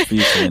 I'm going to do this for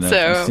you, Selena.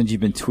 So- Since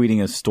you've been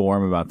tweeting a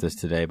storm about this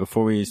today,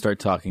 before we start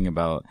talking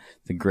about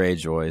the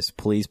Greyjoys,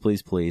 please,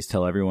 please, please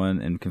tell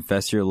everyone and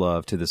confess your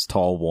love to this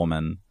tall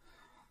woman.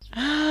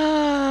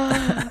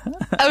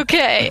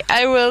 Okay,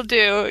 I will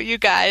do, you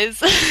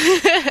guys.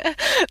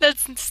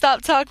 Let's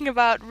stop talking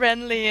about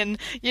Renly and,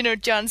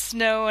 Jon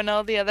Snow and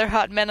all the other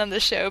hot men on the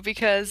show,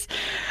 because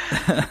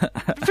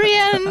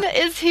Brienne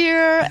is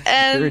here,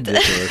 and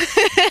Ridiculous.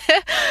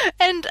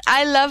 and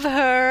I love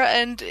her,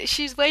 and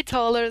she's way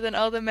taller than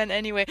all the men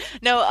anyway.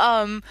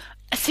 No,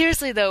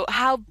 seriously though,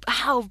 how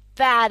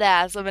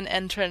badass of an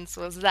entrance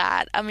was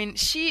that? I mean,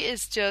 she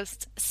is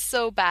just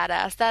so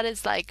badass. That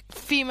is like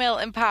female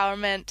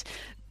empowerment.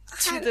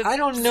 I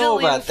don't know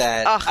about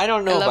that. I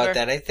don't know about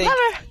that. I think Love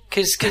her.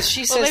 because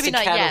she says maybe to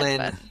not yet, Catelyn,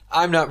 but-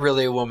 "I'm not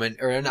really a woman,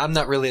 or I'm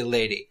not really a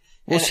lady."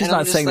 Well, And- she's and I'm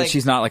not just saying like, that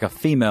she's not like a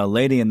female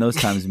lady in those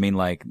times. mean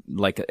like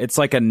it's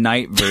like a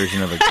knight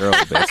version of a girl,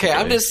 basically. Okay,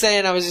 I'm just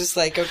saying. I was just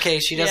like, okay,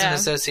 she doesn't Yeah.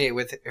 associate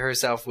with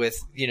herself with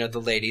the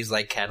ladies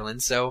like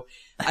Catelyn. So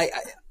I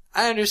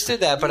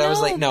understood that, but I was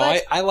No, like, no,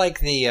 but- I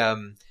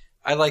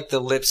like the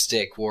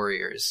lipstick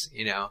warriors.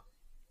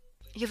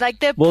 You like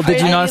the Well, did you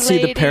pretty not see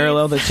the ladies?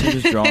 parallel that she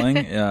was drawing?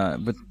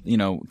 But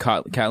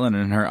Catelyn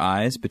and her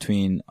eyes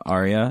between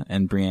Arya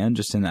and Brienne,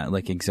 just in that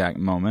like exact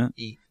moment.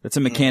 That's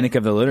a mechanic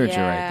of the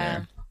literature right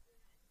there.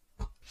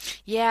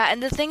 Yeah,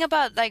 and the thing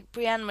about like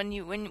Brienne,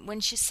 when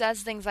she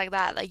says things like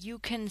that, like you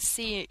can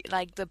see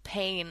like the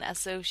pain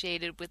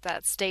associated with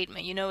that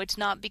statement. It's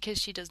not because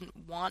she doesn't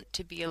want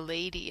to be a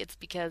lady. It's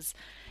because,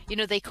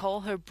 they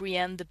call her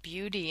Brienne the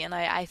Beauty, and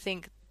I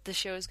think the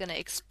show is going to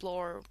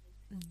explore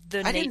the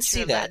I nature didn't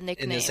see of that that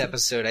nickname in this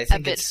episode. I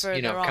think bit it's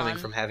further coming on.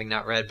 from having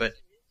not read, but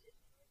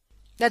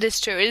That is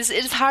true. It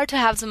is hard to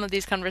have some of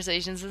these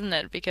conversations, isn't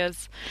it?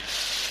 Because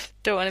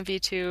don't want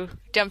to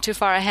jump too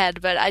far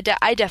ahead, but I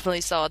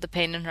definitely saw the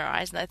pain in her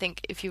eyes, and I think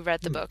if you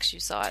read the books,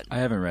 you saw it. I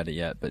haven't read it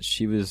yet, but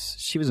she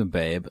was a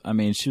babe. I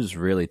mean, she was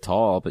really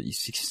tall, but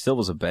she still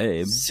was a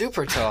babe.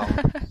 super tall.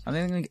 I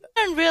mean,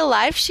 In real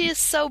life, she is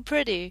so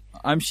pretty.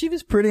 she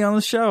was pretty on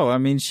the show. I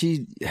mean,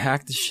 she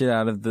hacked the shit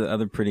out of the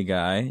other pretty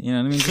guy. You know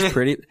what I mean? Just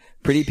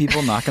pretty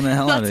people knocking the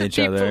hell out Lots of of each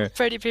people, other.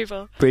 pretty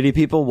people. Pretty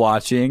people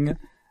watching,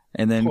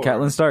 and then Poor.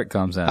 Catelyn Stark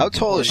comes out. How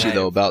tall is she Poor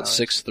though? Knight About of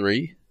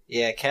 6'3"?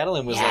 Yeah,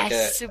 Catelyn was Yes, like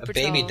a super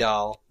baby tall.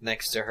 doll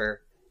next to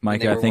her. when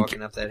they Micah, were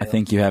walking up that I hill.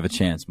 think you have a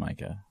chance,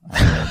 Micah.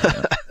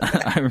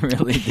 I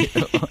really do.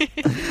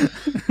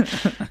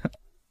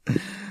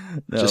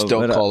 No, Just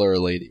don't but, call her a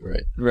lady,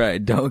 right?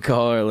 Right, don't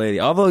call her a lady.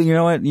 Although, you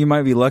know what? You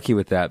might be lucky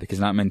with that because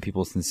not many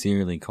people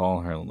sincerely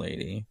call her a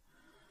lady.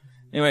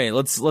 Anyway,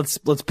 let's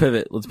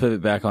pivot. Let's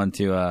pivot back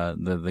onto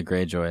the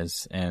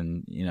Greyjoys,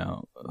 and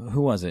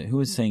who was it? Who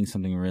was saying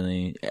something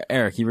really?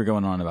 Eric, you were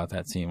going on about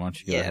that scene. Why don't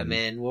you go Yeah, ahead?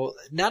 man. Well,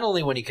 not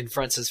only when he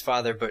confronts his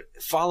father, but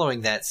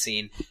following that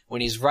scene,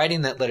 when he's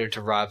writing that letter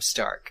to Robb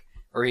Stark,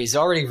 or he's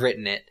already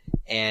written it,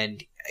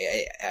 and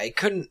I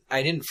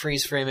didn't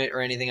freeze frame it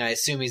or anything. I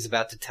assume he's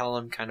about to tell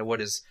him kind of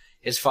what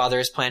his father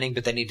is planning,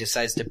 but then he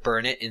decides to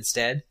burn it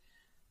instead.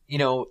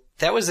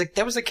 That was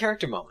a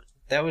character moment.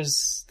 That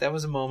was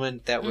a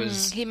moment that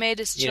was He made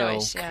his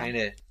choice. kind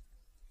of.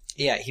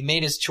 Yeah, he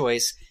made his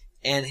choice,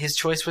 and his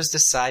choice was to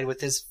side with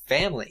his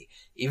family.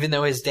 Even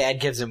though his dad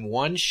gives him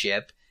one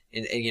ship,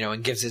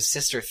 and gives his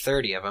sister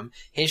 30 of them,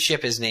 his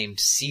ship is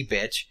named Sea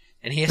Bitch,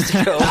 and he has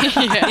to go.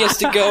 He has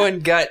to go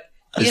and gut.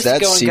 He Is has to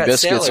that go and gut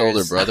Seabiscuit's sailors.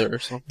 older brother or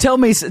something?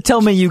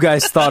 Tell me, you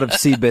guys thought of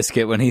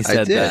Seabiscuit when he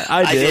said did. that.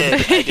 I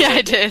did. Yeah,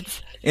 I did.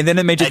 And then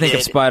it made you I think of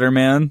did.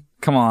 Spider-Man.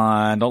 Come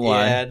on, don't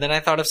lie. Yeah, and then I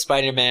thought of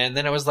Spider-Man.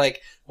 Then I was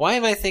like, why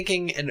am I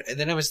thinking? And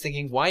then I was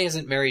thinking, why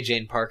isn't Mary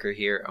Jane Parker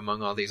here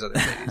among all these other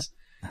ladies?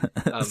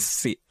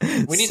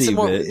 We need some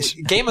more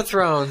Game of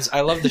Thrones.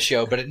 I love the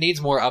show, but it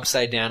needs more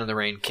upside down in the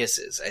rain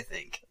kisses. I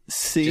think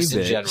just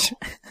in general.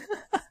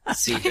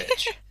 Sea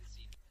Bitch.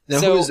 Now,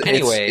 So,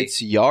 anyway-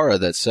 it's Yara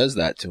that says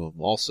that to him,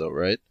 also,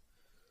 right?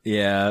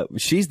 Yeah,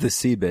 she's the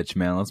sea bitch,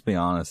 man. Let's be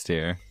honest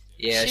here.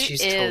 Yeah, she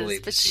she's is, totally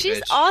the but sea she's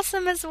bitch.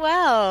 awesome as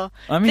well.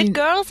 I mean, the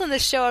girls on the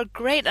show are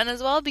great, and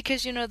as well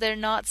because they're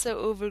not so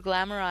over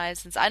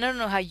glamorized. And I don't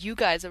know how you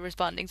guys are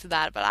responding to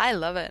that, but I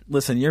love it.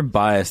 listen, you're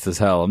biased as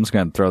hell. I'm just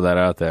gonna throw that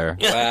out there.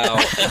 Wow.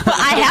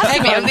 I have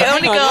to be. I'm the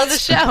only girl on the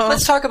show.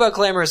 Let's talk about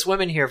glamorous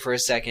women here for a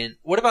second.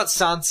 What about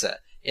Sansa?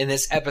 in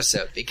this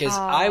episode because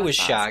I was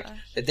shocked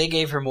that they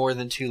gave her more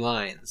than 2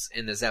 lines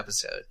in this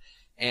episode.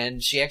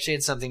 And she actually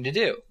had something to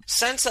do.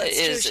 Sansa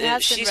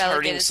she's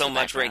hurting so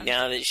much right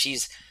now that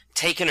she's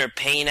taking her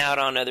pain out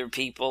on other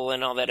people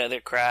and all that other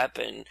crap.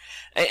 And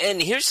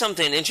here's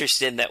something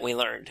interesting that we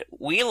learned.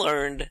 We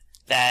learned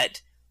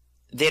that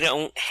they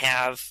don't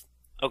have,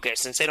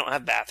 since they don't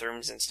have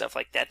bathrooms and stuff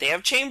like that, they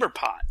have chamber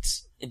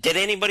pots. Did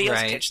anybody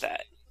else catch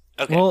that?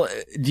 Okay. Well,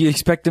 do you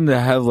expect them to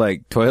have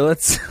like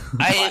toilets?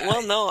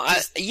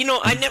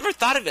 I never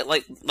thought of it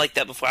like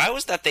that before. I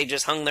always thought they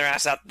just hung their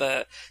ass out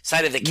the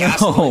side of the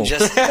castle and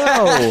just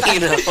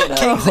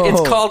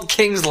It's called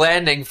King's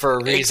Landing for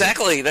a reason.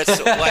 Exactly. That's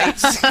why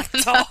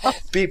it's tall.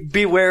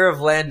 Beware of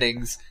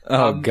landings.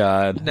 Oh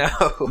God. No.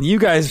 You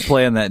guys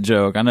playing that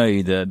joke. I know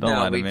you did. Don't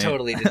lie to me. No, we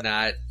totally did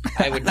not.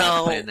 I would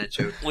not play that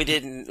joke. We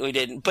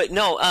didn't. But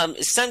no,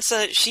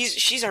 Sansa,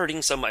 she's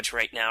hurting so much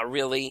right now,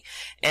 really.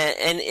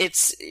 And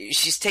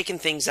she's taking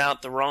things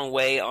out the wrong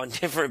way on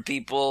different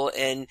people,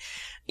 and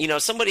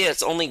somebody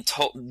that's only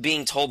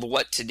being told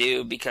what to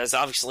do, because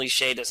obviously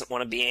Shae doesn't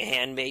want to be a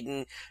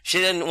handmaiden. She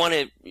didn't want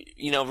to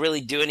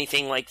really do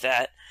anything like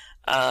that.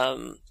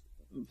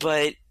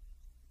 But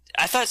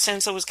I thought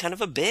Sansa was kind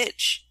of a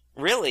bitch,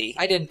 really.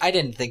 I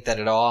didn't think that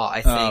at all.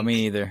 I think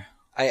me either.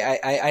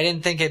 I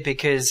didn't think it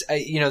because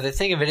the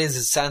thing of it is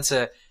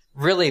Sansa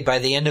really by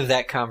the end of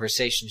that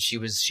conversation she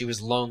was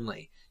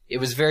lonely. It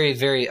was very,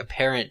 very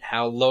apparent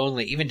how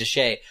lonely, even to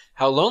Shae,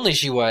 how lonely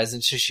she was,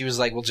 and so she was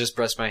like, "Well, just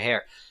brush my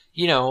hair."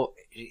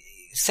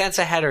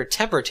 Sansa had her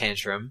temper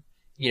tantrum,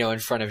 in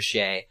front of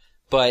Shae,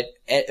 but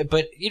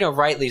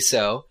rightly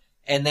so.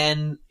 And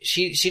then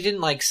she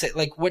didn't say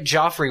what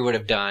Joffrey would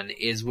have done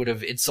would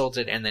have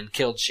insulted and then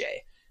killed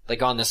Shae,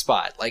 on the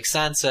spot.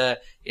 Sansa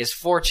is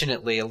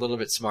fortunately a little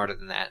bit smarter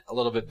than that, a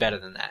little bit better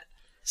than that.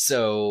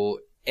 So.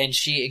 And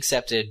she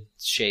accepted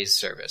Shae's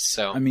service.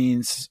 So I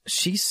mean,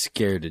 she's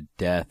scared to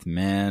death,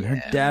 man.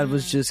 Her dad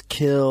was just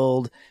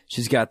killed.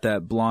 She's got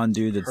that blonde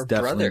dude that's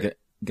definitely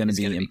going to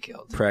be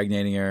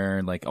impregnating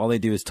her. All they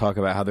do is talk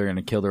about how they're going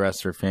to kill the rest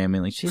of her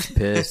family. She's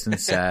pissed and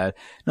sad.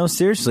 No,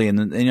 seriously.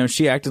 And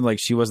she acted like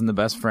she wasn't the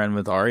best friend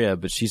with Arya,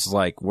 but she's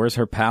like, where's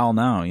her pal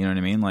now? You know what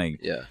I mean?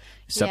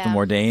 Septa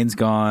Mordane's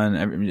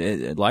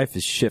gone. Life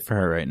is shit for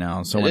her right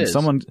now. So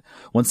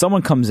when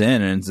someone comes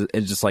in and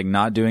it's just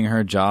not doing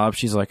her job,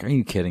 she's like, "Are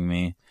you kidding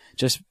me?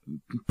 Just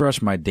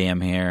brush my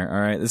damn hair, all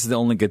right? This is the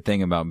only good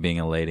thing about being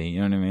a lady." You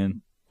know what I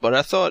mean? But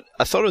I thought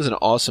it was an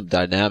awesome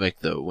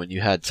dynamic though when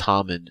you had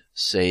Tommen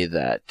say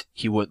that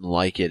he wouldn't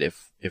like it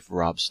if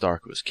Robb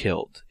Stark was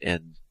killed,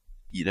 and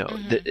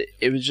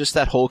it was just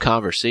that whole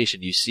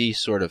conversation. You see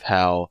sort of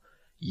how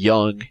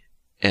young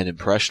and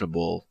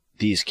impressionable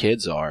these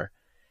kids are.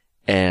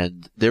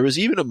 And there was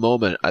even a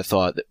moment, I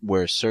thought,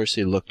 where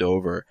Cersei looked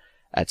over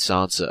at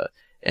Sansa,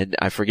 and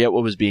I forget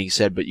what was being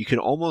said, but you can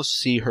almost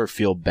see her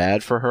feel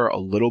bad for her a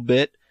little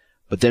bit,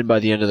 but then by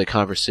the end of the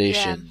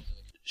conversation,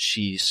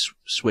 she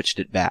switched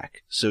it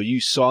back. So you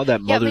saw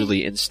that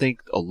motherly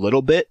instinct a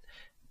little bit,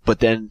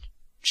 but then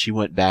she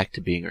went back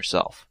to being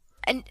herself.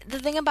 And the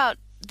thing about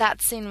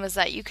that scene was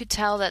that you could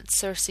tell that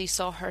Cersei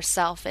saw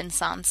herself in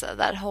Sansa,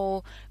 that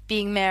whole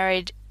being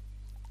married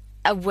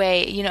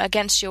away,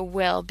 against your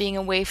will, being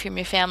away from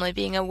your family,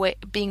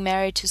 being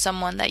married to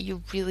someone that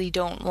you really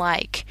don't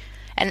like,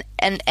 and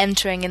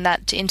entering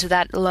into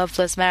that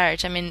loveless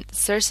marriage. I mean,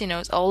 Cersei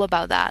knows all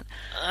about that.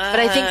 But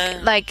I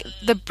think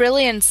the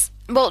brilliance.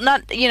 Well,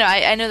 not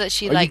I know that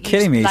she Are you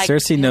kidding me?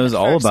 Cersei knows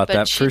all about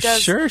that for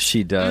sure.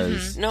 She Mm-hmm.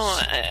 does. No,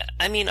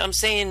 I mean I'm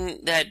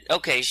saying that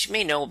she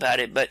may know about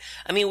it, but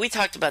I mean we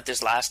talked about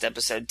this last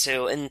episode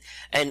too,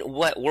 and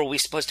what were we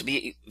supposed to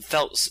be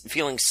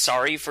feeling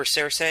sorry for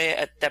Cersei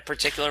at that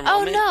particular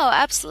moment? Oh no,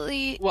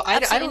 absolutely. Well, I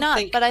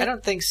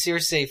don't think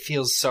Cersei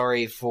feels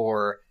sorry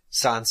for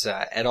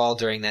Sansa at all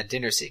during that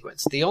dinner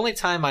sequence. The only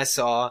time I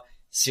saw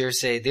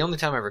Cersei, the only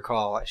time I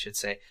recall, I should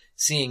say,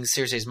 seeing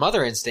Cersei's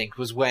mother instinct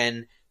was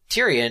when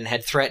Tyrion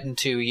had threatened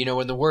to,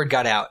 when the word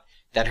got out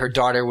that her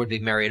daughter would be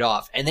married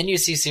off. And then you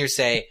see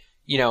Cersei,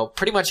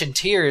 pretty much in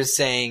tears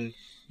saying,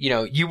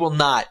 you will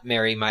not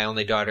marry my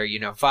only daughter.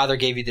 Father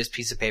gave you this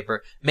piece of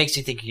paper, makes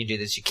you think you can do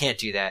this. You can't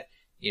do that.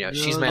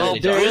 She's my only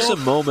daughter. There is a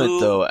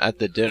moment, though, at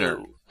the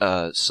dinner,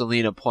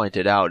 Selena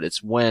pointed out,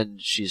 it's when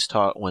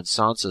when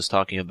Sansa's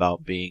talking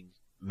about being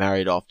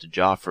married off to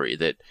Joffrey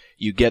that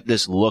you get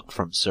this look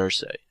from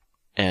Cersei.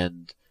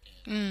 And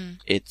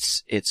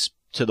it's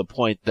to the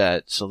point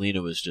that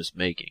Selena was just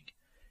making.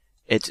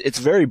 It's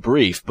very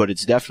brief, but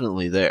it's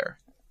definitely there.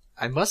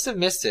 I must have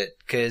missed it,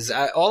 because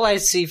all I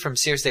see from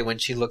Cersei when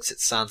she looks at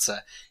Sansa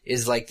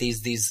is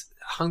these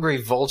hungry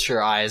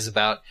vulture eyes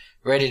about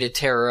ready to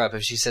tear her up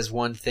if she says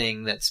one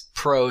thing that's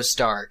pro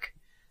Stark.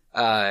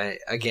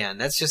 Again,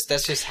 that's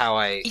just how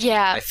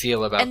I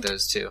feel about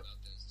those two.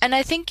 And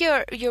I think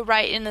you're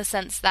right in the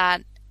sense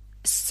that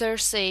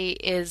Cersei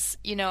is,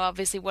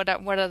 obviously what are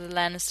the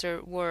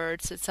Lannister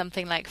words? It's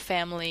something like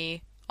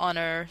family,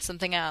 honor,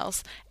 something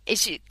else.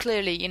 She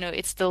clearly,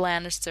 it's the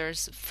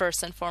Lannisters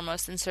first and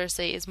foremost, and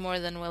Cersei is more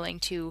than willing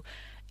to,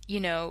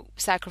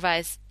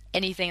 sacrifice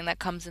anything that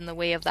comes in the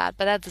way of that.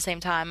 But at the same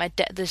time,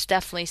 there's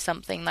definitely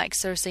something like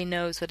Cersei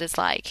knows what it's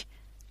like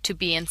to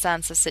be in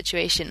Sansa's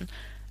situation.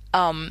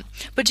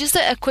 But just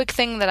a quick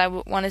thing that I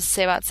wanted to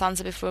say about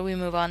Sansa before we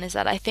move on is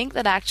that I think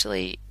that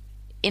actually,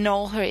 in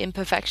all her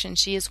imperfections,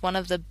 she is one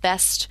of the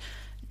best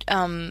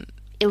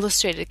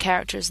illustrated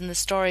characters in the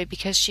story,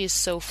 because she is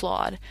so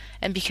flawed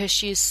and because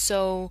she is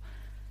so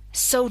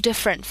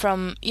different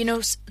from,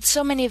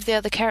 so many of the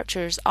other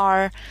characters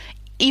are,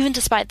 even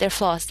despite their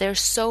flaws, they're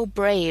so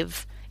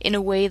brave in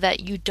a way that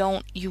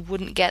you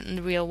wouldn't get in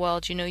the real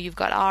world. You've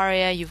got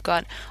Arya, you've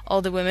got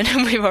all the women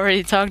who we've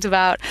already talked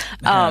about.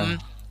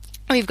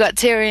 We've got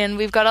Tyrion,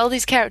 we've got all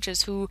these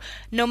characters who,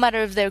 no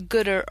matter if they're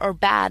good or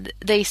bad,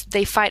 they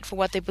fight for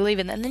what they believe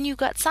in. And then you've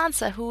got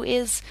Sansa, who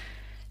is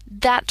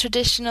that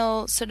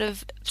traditional sort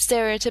of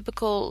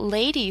stereotypical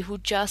lady who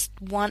just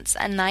wants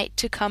a knight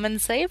to come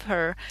and save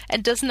her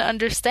and doesn't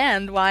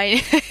understand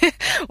why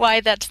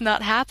that's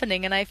not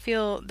happening. And I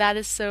feel that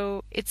is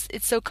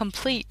it's so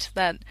complete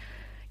that,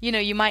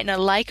 you might not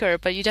like her,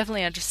 but you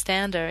definitely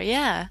understand her.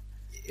 Yeah.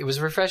 It was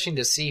refreshing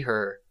to see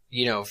her,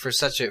 for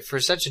such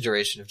a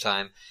duration of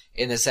time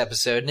in this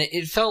episode. And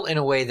it felt in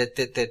a way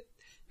that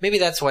maybe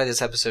that's why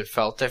this episode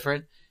felt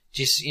different.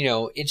 Just,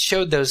 it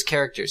showed those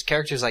characters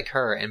like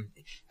her, and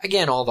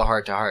again, all the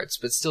heart-to-hearts,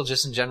 but still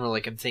just in general,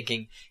 like, I'm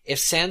thinking, if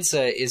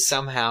Sansa is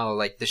somehow,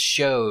 like, the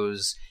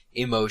show's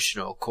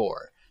emotional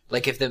core,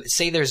 like,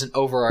 say there's an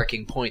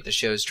overarching point the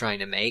show's trying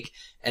to make,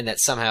 and that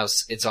somehow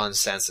it's on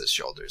Sansa's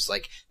shoulders,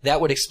 like, that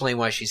would explain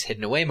why she's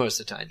hidden away most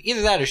of the time.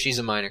 Either that or she's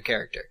a minor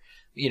character,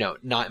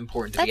 not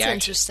important to the action. That's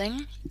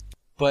interesting.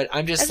 But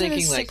I'm just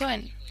thinking, like,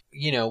 point.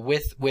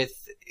 With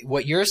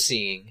what you're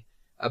seeing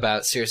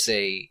about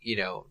Cersei,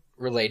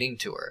 relating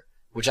to her,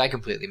 which I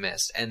completely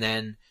missed, and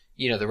then,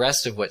 the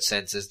rest of what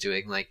Sansa's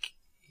doing, like,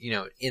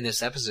 in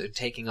this episode,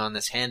 taking on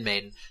this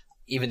handmaiden,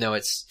 even though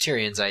it's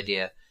Tyrion's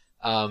idea,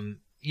 I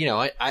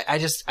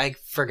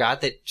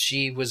forgot that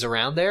she was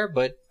around there,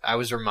 but I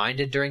was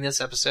reminded during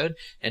this episode,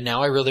 and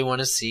now I really want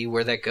to see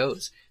where that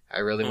goes. I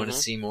really want to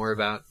see more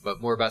about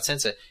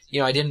Sansa.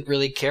 I didn't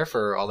really care for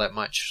her all that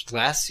much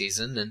last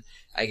season, and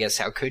I guess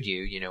how could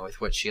you, with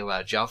what she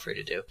allowed Joffrey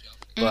to do.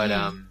 But,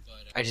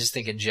 I just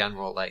think in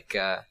general, like,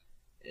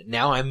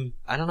 now I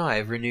don't know, I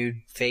have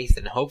renewed faith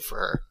and hope for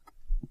her.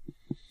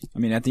 I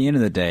mean, at the end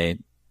of the day,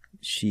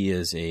 she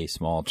is a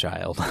small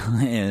child,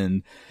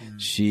 and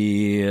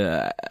she,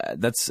 and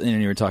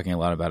you were talking a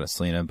lot about it,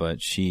 Selena, but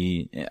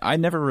I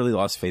never really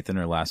lost faith in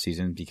her last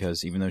season,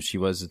 because even though she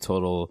was a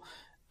total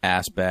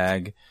ass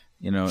bag,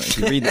 if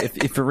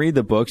you read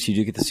the books, you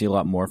do get to see a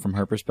lot more from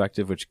her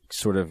perspective, which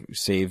sort of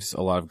saves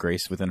a lot of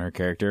grace within her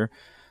character.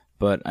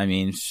 But, I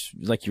mean,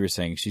 like you were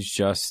saying, she's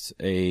just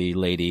a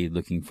lady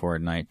looking for a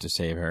knight to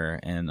save her.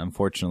 And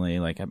unfortunately,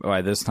 like,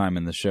 by this time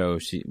in the show,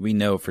 we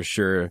know for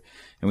sure,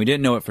 and we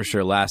didn't know it for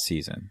sure last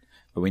season,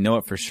 but we know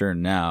it for sure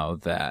now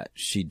that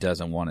she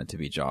doesn't want it to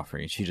be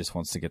Joffrey. She just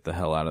wants to get the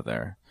hell out of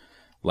there,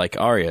 like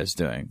Arya is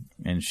doing.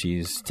 And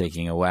she's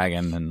taking a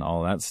wagon and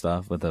all that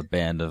stuff with a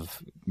band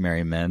of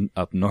merry men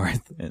up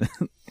north.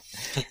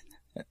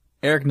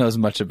 Eric knows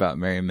much about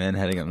merry men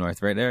heading up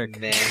north, right, Eric?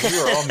 Man,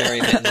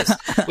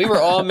 we were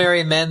all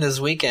merry men this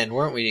weekend,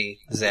 weren't we,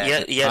 Zach?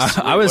 Yeah, yes.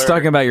 I was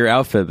talking about your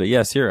outfit, but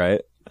yes, you're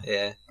right.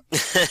 Yeah.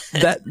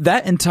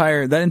 that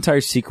entire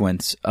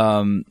sequence,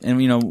 and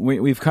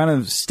we've kind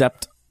of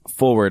stepped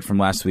forward from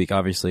last week,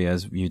 obviously,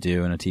 as you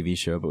do in a TV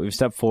show, but we've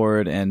stepped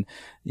forward, and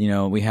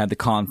we had the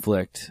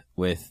conflict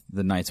with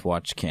the Night's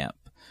Watch camp.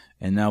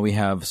 And now we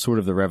have sort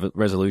of the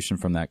resolution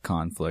from that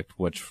conflict,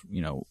 which,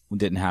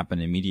 didn't happen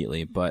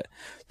immediately. But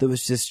there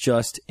was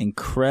just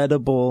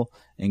incredible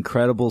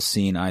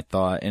scene, I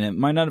thought. And it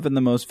might not have been the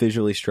most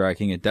visually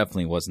striking. It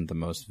definitely wasn't the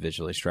most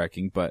visually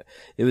striking. But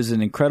it was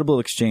an incredible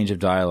exchange of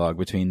dialogue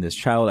between this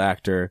child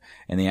actor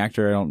and the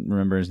actor, I don't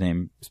remember his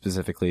name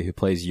specifically, who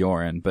plays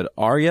Yoren. But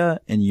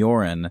Arya and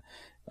Yoren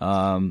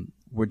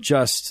were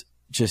just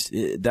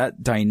that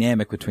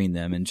dynamic between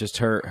them, and just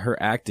her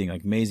acting,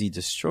 like, Maisie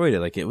destroyed it.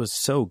 Like, it was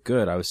so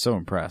good. I was so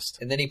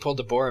impressed. And then he pulled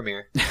a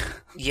Boromir.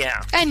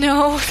 Yeah. I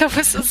know. That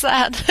was so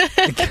sad.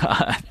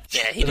 God.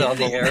 Yeah, he did. All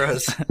the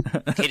arrows.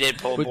 He did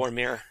pull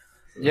Boromir.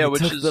 Yeah,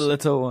 which is the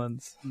little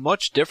ones.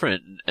 Much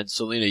different. And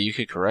Selena, you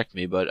could correct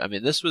me, but I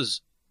mean, this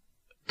was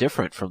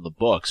different from the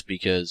books,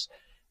 because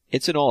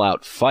it's an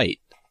all-out fight.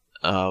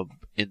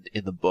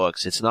 In the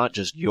books, it's not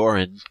just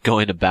Yoren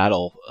going to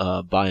battle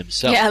by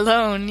himself. Yeah,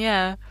 alone.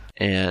 Yeah.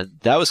 And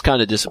that was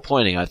kind of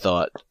disappointing, I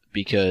thought,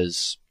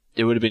 because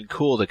it would have been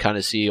cool to kind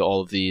of see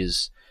all of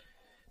these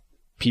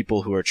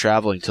people who are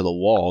traveling to the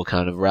wall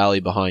kind of rally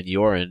behind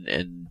Yoren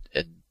and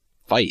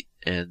fight.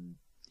 And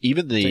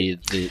even the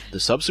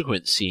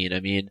subsequent scene, I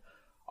mean,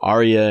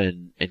 Arya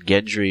and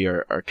Gendry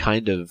are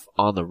kind of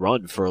on the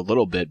run for a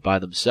little bit by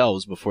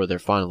themselves before they're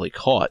finally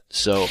caught.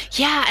 So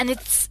yeah, and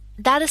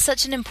that is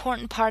such an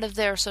important part of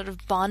their sort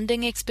of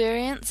bonding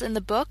experience in the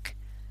book.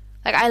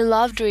 Like, I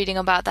loved reading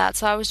about that,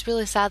 so I was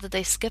really sad that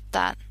they skipped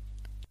that.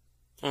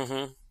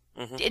 Mm-hmm.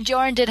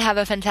 Joran did have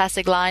a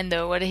fantastic line,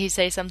 though. What did he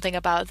say? Something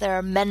about there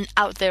are men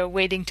out there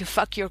waiting to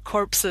fuck your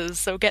corpses,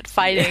 so get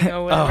fighting,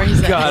 or whatever he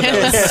said. God,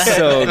 that was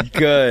so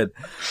good.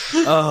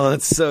 Oh,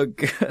 that's so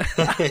good.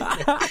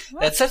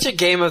 That's such a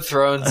Game of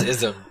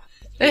Thrones-ism.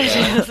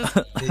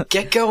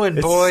 Get going,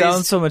 boys. It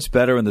sounds so much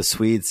better when the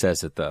Swede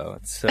says it, though.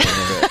 It's so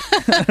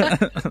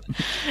good.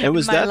 And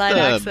was My that line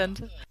the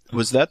accent.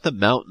 was that the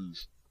mountain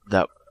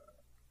that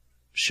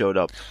showed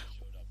up?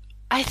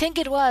 I think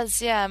it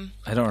was, yeah.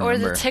 I don't Or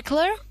remember. the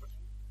tickler?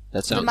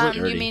 That The sounds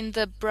mountain, dirty. you mean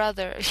the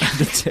brother.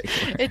 The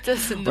tickler. It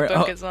does in the Where-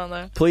 book oh. as well,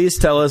 though. Please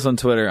tell us on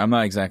Twitter. I'm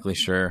not exactly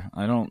sure.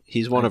 I don't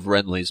He's one of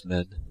Renly's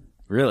men.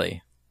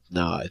 really.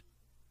 No, I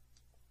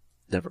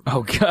never mind.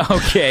 Oh, God,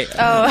 okay. Oh,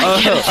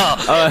 I get it.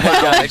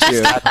 I got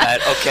you. Got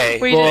that. Okay.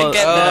 We Well, didn't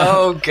get that.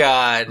 Oh,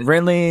 God.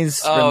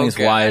 Renly's Oh, God,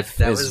 wife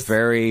that is was-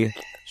 very.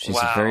 She's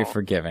Wow. very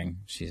forgiving.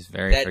 She's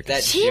very That- forgiving.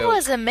 that- She joke.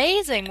 was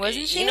amazing,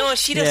 wasn't she? You know,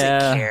 she doesn't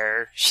Yeah.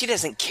 care. She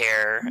doesn't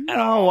care at No,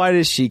 all. why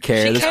does she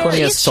care? She There's cares.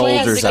 plenty of She plays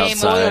soldiers the game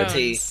outside.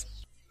 loyalty. Thrones.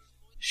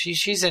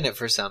 She's in it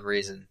for some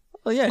reason.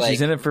 Well, yeah, Like-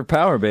 she's in it for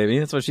power, baby.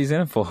 That's what she's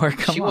in it for.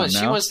 Come She on wants. now.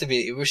 She wants to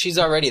be. Well, she's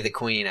already the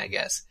queen, I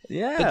guess.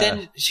 Yeah. But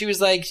then she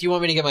was like, "You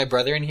want me to get my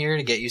brother in here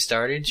to get you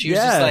started?" She was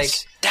Yes. just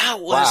like, That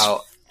was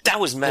 "Wow." that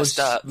was messed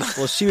up.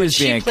 Well, she was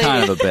she being played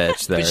kind it- of a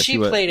bitch there. But she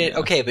wa- played it yeah.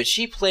 okay. But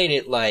she played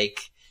it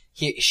like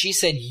she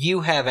said,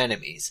 "You have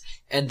enemies,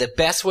 and the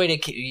best way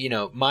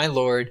to, my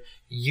lord,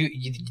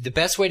 the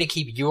best way to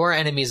keep your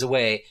enemies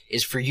away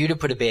is for you to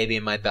put a baby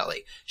in my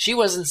belly." She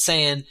wasn't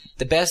saying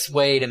the best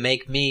way to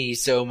make me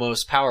so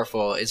most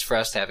powerful is for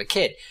us to have a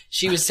kid.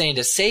 She was saying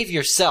to save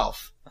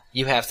yourself,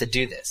 you have to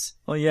do this.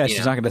 Well, yeah, she's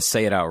know. not going to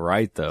say it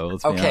outright, though.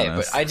 Let's be Okay, but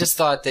honest. I just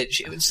thought that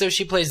so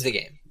she plays the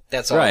game.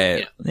 That's all.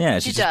 Right. Yeah,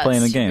 She she's does. just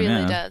playing the game. She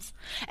really yeah. does.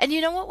 And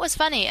you know what was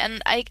funny?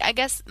 And I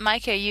guess,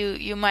 Micah,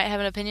 you might have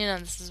an opinion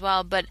on this as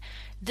well, but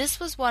this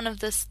was one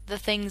of the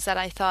things that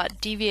I thought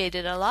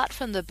deviated a lot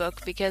from the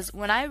book, because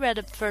when I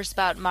read first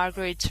about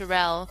Marguerite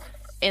Tyrell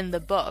in the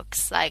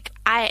books, like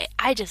I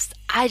just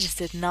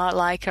did not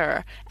like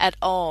her at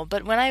all.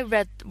 But when I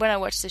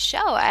watched the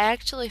show, I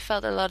actually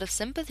felt a lot of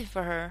sympathy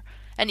for her.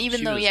 And even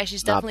She though, was yeah,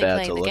 she's not definitely bad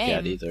playing to the look game.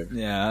 at either.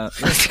 Yeah,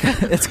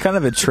 it's kind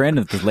of a trend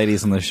with the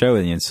ladies on the show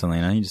with you,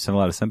 Selena. You just have a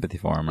lot of sympathy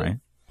for them, right?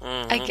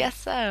 I guess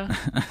so.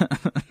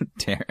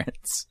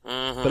 Terrence.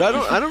 But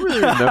I don't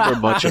really remember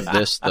much of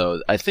this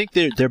though. I think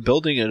they're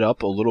building it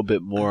up a little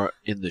bit more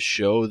in the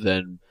show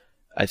than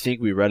I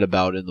think we read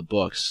about in the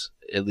books,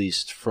 at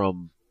least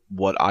from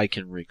what I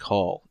can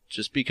recall.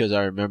 Just because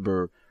I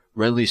remember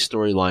Renly's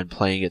storyline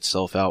playing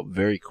itself out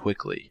very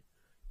quickly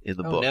in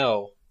the Oh book.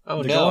 no!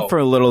 Oh They're no! going for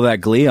a little of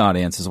that Glee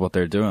audience is what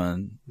they're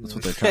doing. That's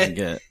what they're trying to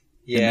get. It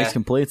Yeah. makes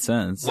complete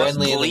sense. Renly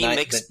and the Glee Night-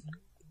 mixed-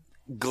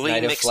 Glee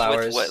Night of mixed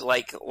Flowers. with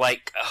what,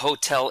 like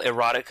Hotel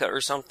Erotica or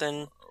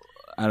something.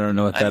 I don't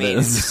know what I that mean,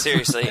 is.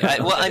 seriously.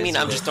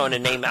 I'm just throwing a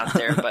name out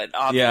there, but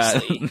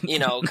obviously,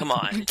 come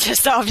on.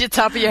 Just off the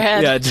top of your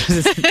head. Yeah,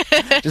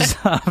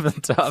 just off the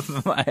top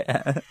of my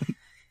head.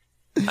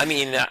 I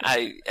mean,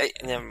 I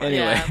never mind.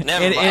 Anyway,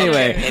 Never mind.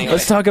 anyway, Okay,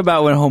 let's talk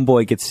about when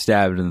Homeboy gets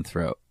stabbed in the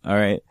throat. All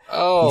right.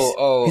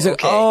 He's like,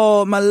 okay.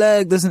 oh, my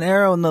leg. There's an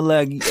arrow in the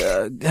leg.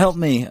 Help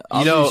me.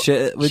 I'll do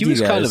shit with he you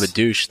was kind of a guys."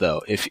 douche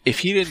though. If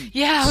he didn't,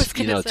 Yeah, I was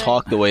gonna say.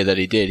 talk the way that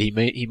he did,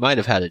 he might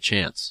have had a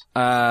chance.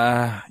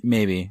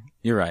 Maybe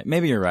you're right.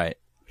 Maybe you're right.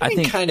 I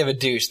think kind of a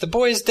douche. The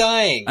boy's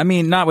dying. I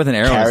mean, not with an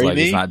arrow in his Carry leg.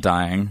 He's me? not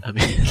dying. I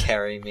mean,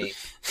 Carry me.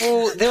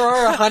 Well, there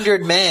are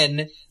 100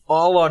 men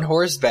all on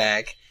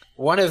horseback.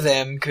 One of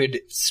them could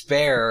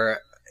spare,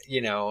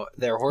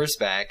 their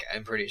horseback.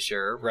 I'm pretty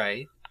sure,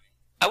 right?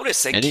 I would have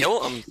said Any-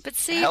 kill him. But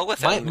see, Hell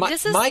with My him.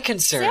 This is- my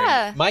concern,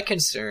 yeah. my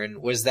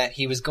concern was that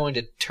he was going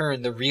to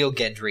turn the real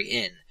Gendry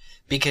in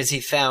because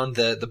he found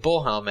the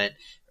bull helmet.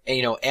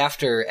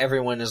 After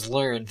everyone has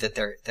learned that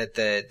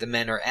the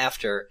men are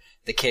after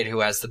the kid who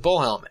has the bull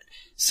helmet.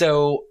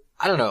 So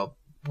I don't know.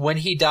 When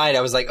he died,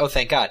 I was like, oh,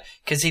 thank God,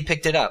 because he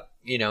picked it up.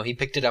 He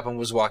picked it up and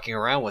was walking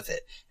around with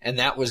it, and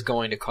that was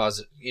going to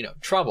cause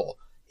trouble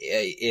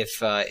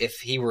if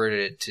he were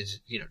to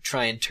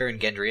try and turn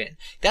Gendry in.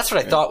 That's what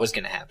I thought was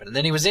going to happen. And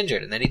then he was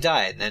injured, and then he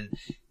died, and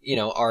then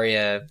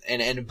Arya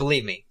and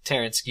believe me,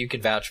 Terrence, you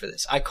can vouch for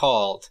this. I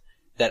called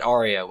that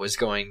Arya was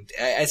going.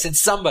 I said,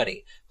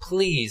 somebody,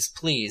 please,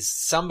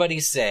 somebody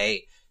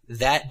say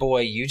that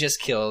boy you just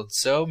killed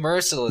so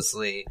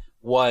mercilessly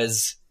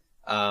was.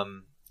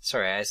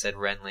 Sorry, I said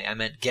Renly. I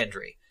meant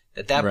Gendry.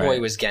 That boy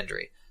Right. was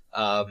Gendry.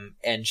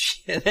 And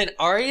then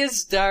Arya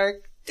Stark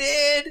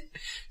did.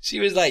 She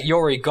was like,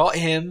 Yori got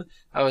him.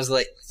 I was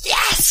like,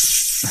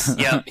 yes!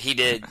 Yep, he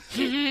did.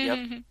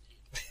 Yep.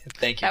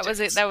 Thank you.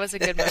 that was a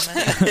good moment.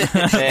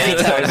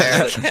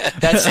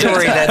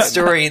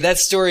 That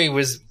story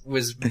was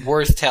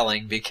worth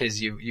telling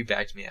because you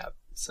backed me up.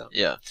 So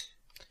yeah.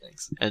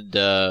 thanks. And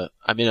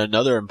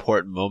another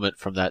important moment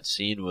from that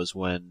scene was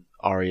when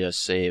Arya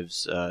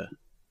saves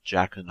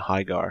Jaqen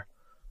H'ghar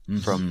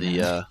from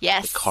the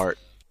Yes. cart.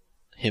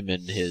 Him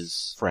and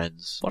his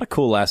friends. What a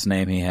cool last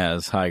name he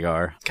has,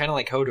 H'ghar. Kind of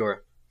like Hodor.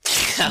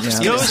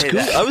 You know,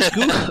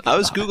 I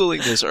was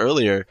Googling this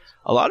earlier.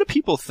 A lot of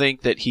people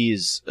think that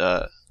he's,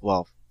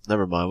 well,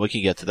 never mind. We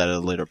can get to that at a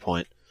later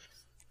point.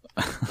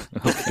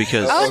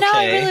 Because Oh, no,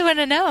 I really want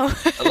to know.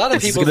 A lot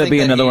of This is people going to think be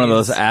that another one of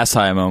he's- those ass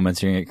high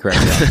moments you're going to get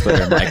corrected on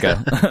Twitter,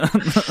 Micah.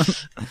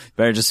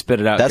 Better just spit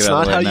it out. that's get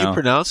out of not the how way you now.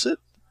 pronounce it?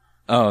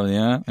 Oh,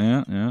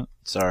 yeah.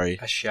 Sorry.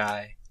 a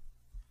shy.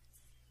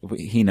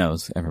 He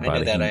knows, everybody. I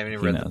know that. He- I haven't he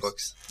read the knows.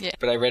 books. Yeah.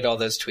 But I read all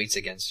those tweets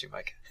against you,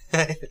 Mike.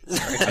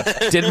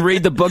 Didn't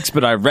read the books,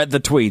 but I read the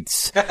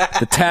tweets.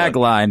 The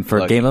tagline for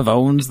Look. Game of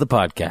Owns, the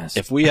podcast.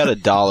 If we had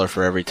 $1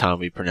 for every time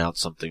we pronounce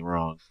something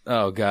wrong.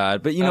 Oh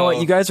God! But you know what?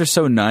 You guys are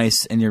so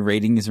nice in your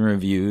ratings and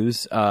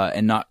reviews,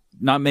 and not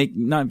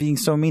being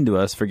so mean to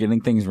us for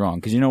getting things wrong.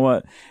 Because you know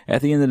what?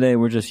 At the end of the day,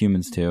 we're just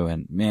humans too.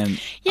 And man,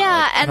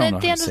 Yeah, I and don't know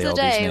at the how end to of say the all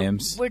these day,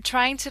 names. we're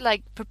trying to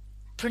like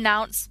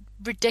pronounce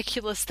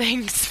ridiculous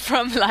things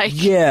from like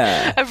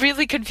Yeah. a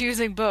really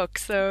confusing book.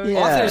 So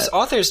Yeah.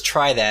 Authors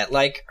try that.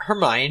 Like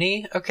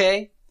Hermione,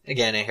 okay?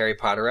 Again, a Harry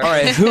Potter All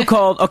right, reference. who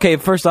called? Okay,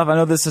 first off, I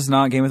know this is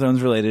not Game of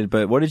Thrones related,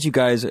 but what did you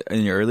guys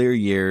in your earlier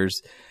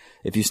years,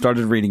 if you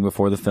started reading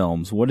before the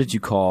films, what did you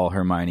call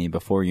Hermione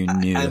before you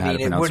knew I how to mean,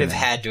 it pronounce would her have name?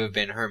 had to have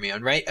been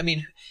Hermione, right? I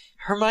mean,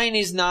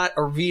 Hermione's not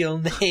a real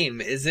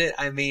name, is it?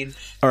 I mean,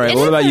 All right, It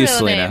what is about a you, real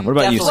Selena? name. What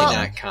about you, definitely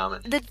Selena? not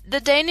common. the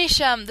Danish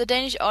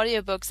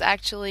audiobooks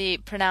actually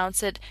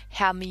pronounce it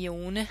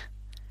Hermione,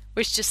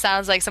 which just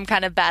sounds like some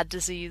kind of bad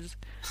disease.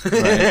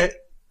 Right.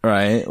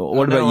 Right.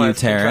 What No, about you, I've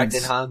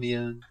contracted Terrence?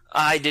 Hermione.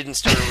 I didn't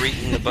start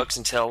reading the books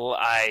until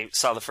I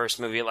saw the first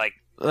movie, like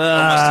almost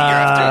a year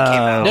after it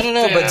came out.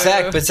 No,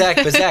 Yeah. but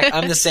Zach,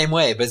 I'm the same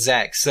way, but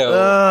Zach, so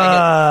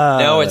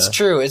no, it's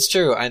true.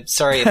 I'm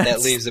sorry if that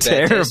That's leaves a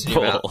bad taste in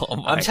your mouth. terrible. Oh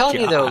my I'm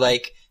telling you though, God.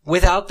 like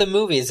without the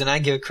movies, and I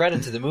give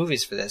credit to the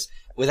movies for this,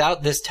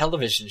 without this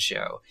television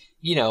show,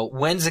 you know,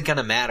 when's it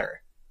gonna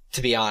matter?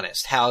 To be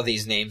honest, how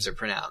these names are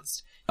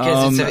pronounced.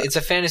 Because it's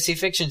a fantasy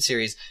fiction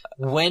series.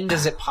 When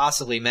does it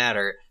possibly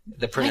matter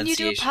the When you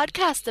do a pronunciation?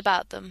 podcast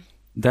about them.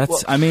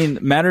 That's, I mean,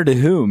 matter to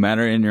who?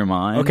 Matter in your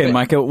mind? Okay,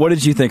 Micah, what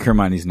did you think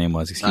Hermione's name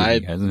was? Excuse me,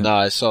 guys.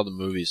 I saw the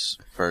movies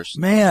first.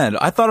 Man,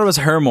 I thought it was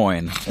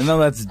Hermione. I know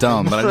that's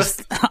dumb, but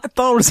I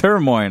thought it was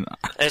Hermione.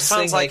 It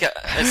sounds like a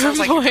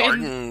Hermione.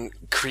 garden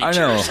creature I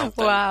know. or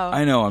something. Wow.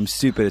 I know, I'm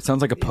stupid. It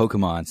sounds like a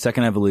Pokemon.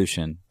 Second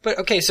evolution. But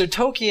okay, so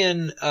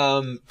Tolkien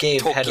had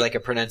Tolkien. like a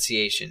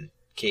pronunciation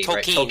key,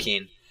 right? Tolkien.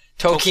 Tolkien.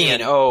 Tolkien.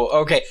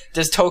 Oh, okay.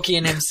 Did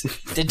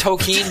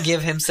Tolkien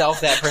give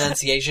himself that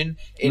pronunciation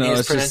in his it's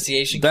just-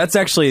 pronunciation? that's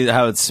actually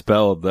how it's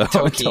spelled, though.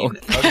 Tolkien.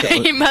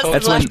 Okay. He must have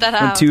That's left when,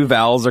 that when out. two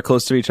vowels are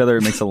close to each other,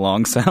 it makes a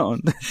long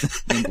sound.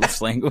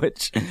 English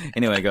language.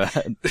 Anyway, go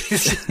ahead.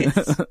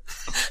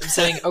 I'm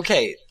saying,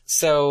 okay,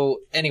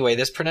 so anyway,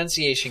 this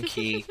pronunciation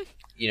key,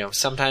 you know,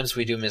 sometimes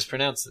we do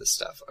mispronounce this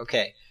stuff.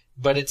 Okay.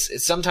 But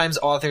it's sometimes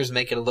authors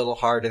make it a little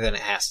harder than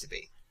it has to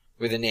be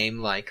with a name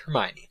like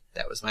Hermione.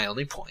 That was my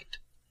only point.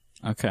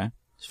 Okay.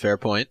 Fair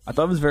point. I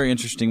thought it was very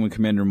interesting when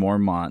Commander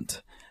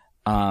Mormont,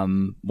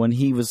 when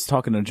he was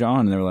talking to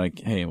John, and they were like,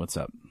 "Hey, what's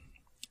up?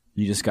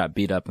 You just got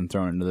beat up and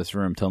thrown into this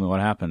room. Tell me what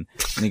happened."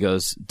 And he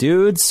goes,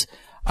 "Dudes,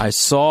 I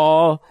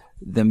saw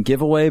them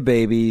give away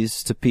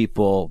babies to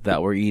people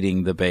that were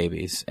eating the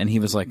babies." And he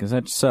was like, "Is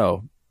that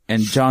so?"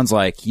 And John's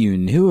like, "You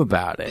knew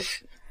about it."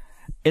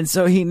 And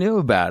so he knew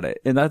about it.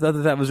 And I thought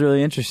that was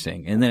really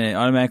interesting. And then it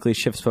automatically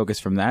shifts focus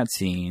from that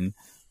scene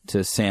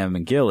to Sam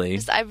and Gilly.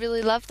 I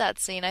really loved that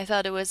scene. I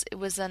thought it was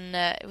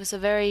a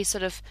very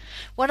sort of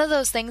one of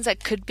those things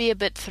that could be a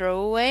bit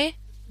throwaway,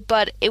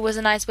 but it was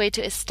a nice way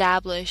to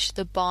establish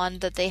the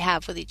bond that they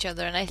have with each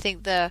other. And I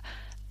think the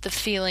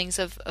feelings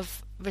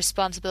of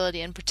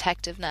responsibility and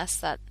protectiveness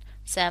that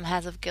Sam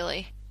has of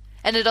Gilly,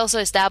 and it also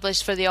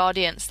established for the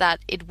audience that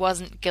it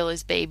wasn't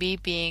Gilly's baby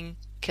being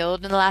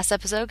killed in the last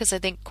episode, because I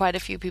think quite a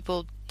few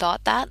people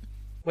thought that.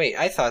 Wait,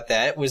 I thought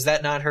that. Was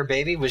that not her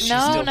baby? Was she No,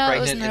 still no, it pregnant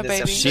wasn't in her this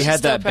baby. episode? She She's had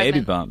still that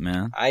baby pregnant. bump,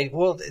 man.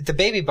 Well, the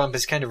baby bump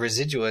is kind of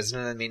residual, isn't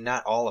it? I mean,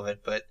 not all of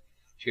it, but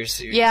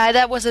Yeah,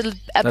 that was a bit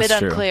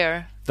true.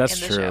 unclear. That's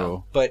in the true.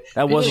 show. But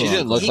That was She wrong.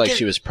 didn't look He like get-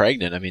 she was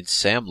pregnant. I mean,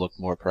 Sam looked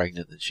more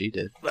pregnant than she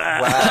did.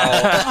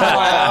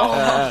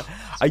 wow.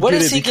 I What get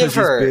does it he because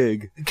give her? he's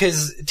big.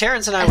 Because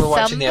Terrence and I A were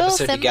watching the thimble?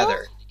 episode Thimble?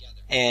 together,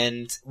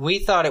 and we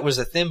thought it was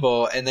a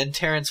thimble, and then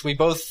Terrence, we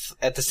both,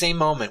 at the same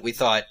moment, we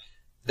thought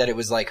that it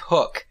was like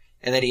Hook,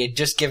 and that he had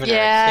just given her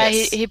Yeah, a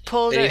kiss. he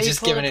pulled That her. he'd He just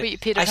pulled given a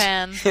it- Peter I-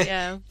 Pan.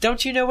 Yeah.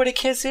 Don't you know what a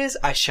kiss is?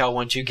 I shall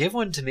want you give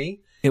one to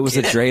me. It was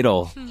a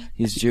dreidel.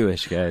 He's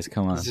Jewish, guys.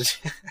 Come on.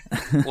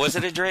 Was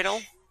it a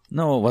dreidel?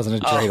 No, it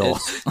wasn't a dreidel.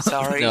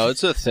 Sorry. No,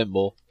 it's a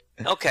thimble.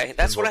 Okay,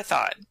 that's what I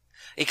thought.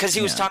 Because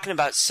he was Yeah. talking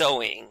about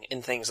sewing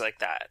and things like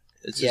that.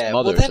 It's Yeah, his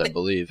well, mother's, then I it-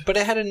 believe. But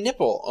it had a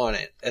nipple on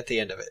it at the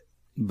end of it.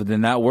 But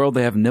in that world,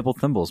 they have nipple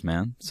thimbles,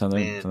 man. So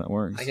Man, that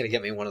works. I gotta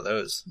get me one of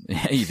those.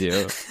 Yeah, you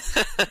do.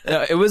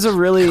 It was a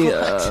really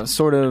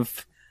sort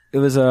of. It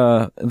was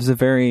a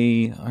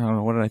very. I don't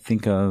know. What did I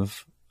think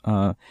of?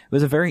 It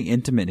was a very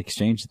intimate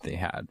exchange that they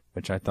had,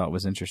 which I thought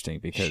was interesting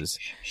because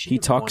he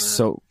talks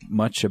so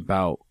much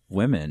about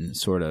women,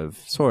 sort of,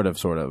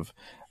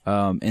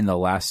 in the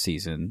last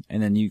season,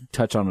 and then you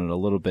touch on it a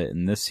little bit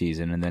in this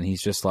season, and then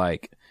he's just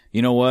like,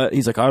 you know what?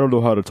 He's like, I don't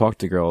know how to talk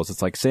to girls.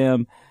 It's like,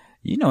 Sam,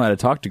 you know how to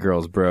talk to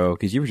girls, bro,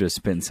 because you were just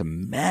spitting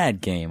some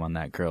mad game on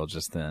that girl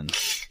just then.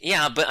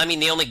 Yeah, but I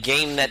mean, the only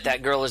game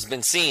that girl has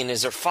been seeing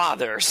is her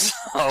father. So.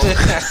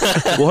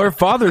 Well, her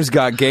father's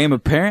got game,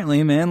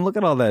 apparently, man. Look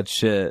at all that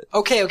shit.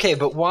 Okay,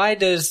 but why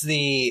does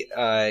the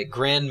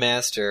Grand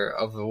Master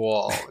of the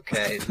Wall,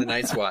 okay, the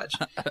Night's Watch,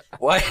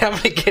 why am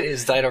I get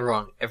his title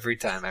wrong every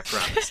time, I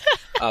promise.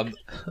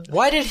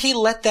 Why did he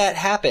let that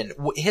happen?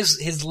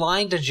 His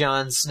line to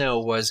Jon Snow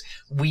was,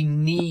 we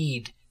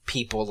need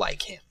people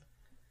like him.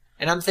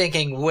 And I'm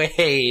thinking,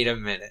 wait a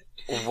minute.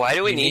 Why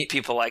do we need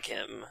people like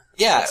him?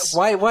 Yeah,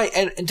 why?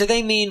 And do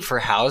they mean for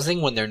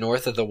housing when they're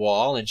north of the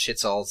wall and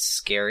shit's all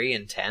scary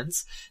and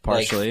tense?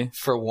 Partially. Like,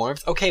 for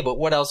warmth? Okay, but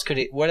what else did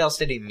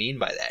he mean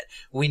by that?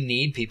 We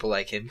need people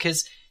like him.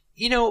 Because,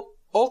 you know,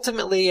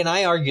 ultimately, and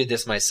I argued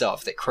this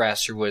myself, that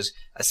Craster was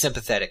a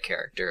sympathetic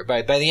character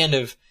by the end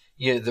of,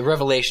 you know, the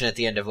revelation at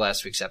the end of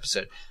last week's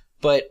episode.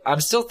 But I'm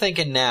still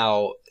thinking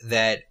now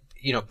that,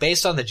 you know,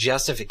 based on the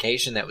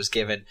justification that was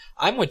given,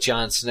 I'm with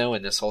Jon Snow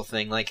in this whole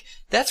thing. Like,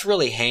 that's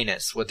really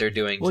heinous what they're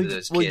doing to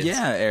those kids. Well,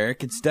 yeah,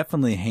 Eric, it's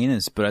definitely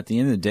heinous, but at the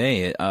end of the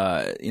day,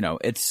 you know,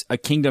 it's a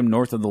kingdom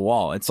north of the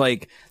wall. It's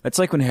like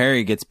when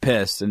Harry gets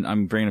pissed, and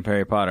I'm bringing up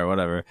Harry Potter or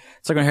whatever.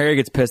 It's like when Harry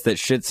gets pissed that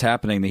shit's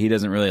happening that he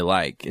doesn't really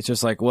like. It's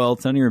just like, well,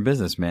 it's none of your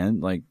business, man.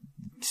 Like,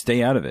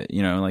 stay out of it.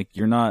 You know, like,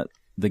 you're not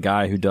the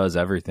guy who does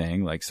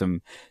everything. Like,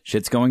 some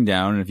shit's going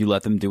down, and if you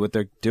let them do what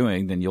they're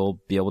doing, then you'll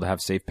be able to have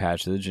safe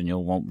passage, and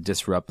won't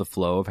disrupt the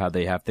flow of how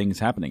they have things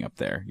happening up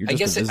there. You're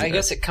just I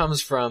guess it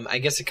comes from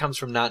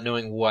not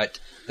knowing what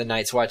the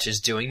Night's Watch is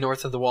doing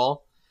north of the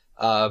wall.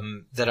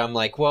 That I'm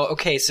like, well,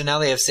 okay, so now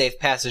they have safe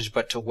passage,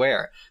 but to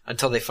where?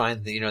 Until they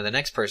find the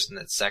next person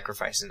that's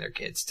sacrificing their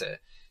kids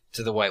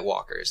to the White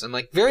Walkers. I'm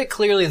like, very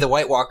clearly the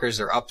White Walkers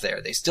are up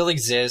there. They still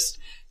exist.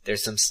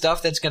 There's some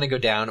stuff that's going to go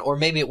down, or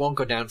maybe it won't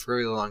go down for a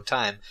really long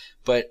time,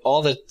 but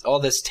all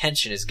this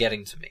tension is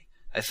getting to me.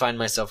 I find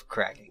myself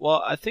cracking.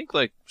 Well, I think,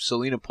 like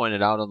Selena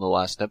pointed out on the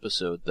last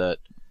episode, that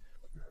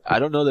I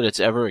don't know that it's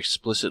ever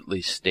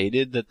explicitly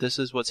stated that this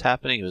is what's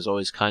happening. It was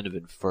always kind of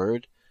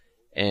inferred,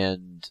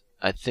 and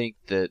I think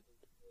that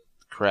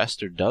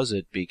Craster does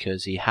it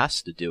because he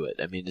has to do it.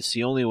 I mean, it's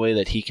the only way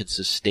that he can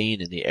sustain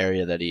in the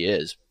area that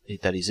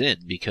he's in,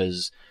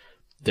 because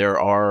there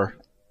are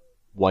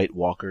White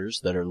Walkers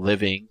that are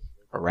living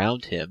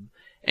around him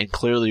and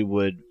clearly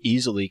would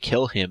easily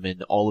kill him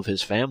and all of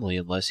his family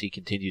unless he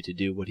continued to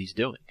do what he's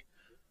doing.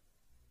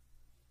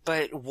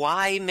 But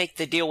why make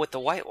the deal with the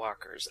White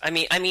Walkers? I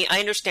mean, I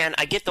understand.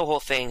 I get the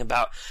whole thing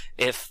about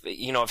if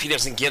he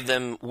doesn't give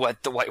them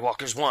what the White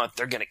Walkers want,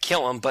 they're going to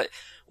kill him. But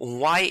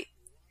why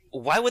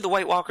would the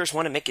White Walkers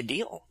want to make a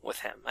deal with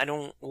him?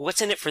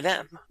 What's in it for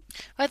them?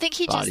 Well, I think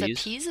he Bodies.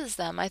 just appeases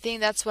them. I think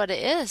that's what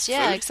it is.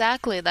 Yeah, food?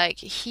 Exactly. Like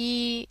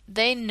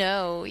they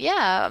know.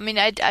 Yeah. I mean,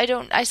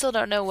 I still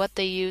don't know what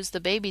they use the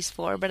babies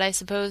for, but I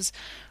suppose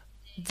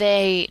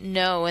they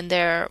know in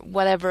their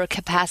whatever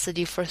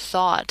capacity for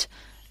thought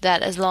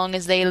that as long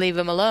as they leave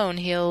him alone,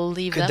 he'll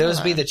leave them alone. Could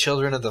those be the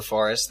children of the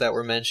forest that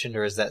were mentioned,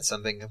 or is that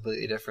something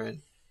completely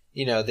different?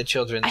 You know, the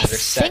children that are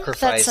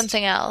sacrificed. I think that's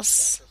something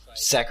else.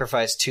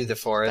 Sacrificed to the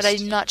forest.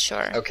 But I'm not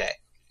sure. Okay.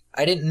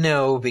 I didn't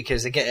know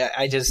because,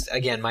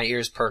 again, my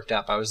ears perked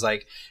up. I was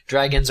like,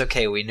 dragons,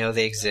 okay, we know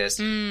they exist,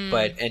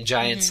 and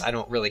giants, I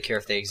don't really care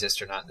if they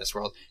exist or not in this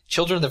world.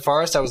 Children of the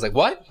forest, I was like,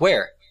 what?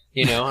 Where?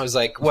 You know, I was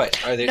like,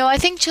 what? Are they? No, I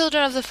think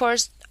children of the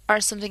forest are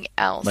something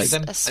else. Like,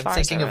 I'm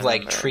thinking of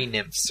like tree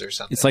nymphs or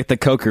something. It's like the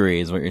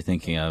Kokiri is what you're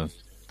thinking of.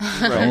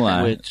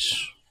 Right.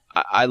 Which,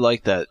 I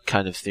like that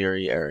kind of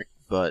theory, Eric,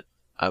 but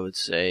I would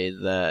say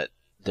that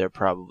they're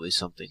probably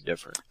something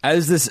different.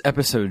 As this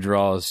episode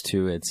draws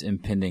to its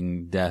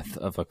impending death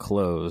of a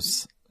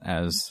close,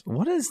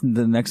 what is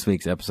the next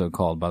week's episode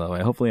called, by the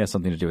way? Hopefully it has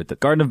something to do with the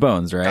Garden of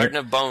Bones, right? Garden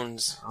of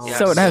Bones. Yes.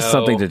 So it has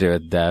something to do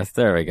with death.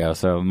 There we go.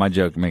 So my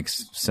joke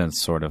makes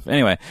sense, sort of.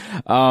 Anyway,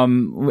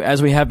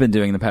 as we have been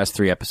doing the past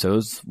 3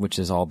 episodes, which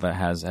is all that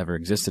has ever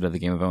existed of the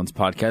Game of Owns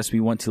podcast, we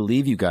want to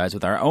leave you guys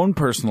with our own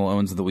personal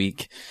Owns of the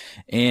Week,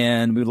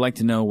 and we would like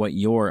to know what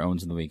your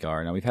Owns of the Week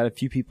are. Now, we've had a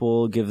few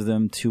people give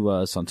them to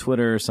us on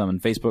Twitter, some in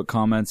Facebook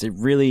comments. It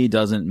really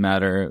doesn't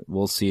matter.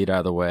 We'll see it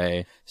either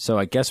way. So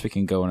I guess we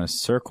can go in a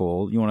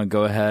circle. You want to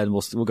go ahead?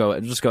 We'll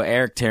just go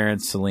Eric,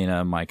 Terrence,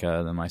 Selena, Micah,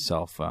 and then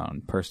myself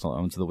on personal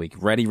Owns of the Week.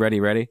 Ready?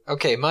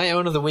 Okay, my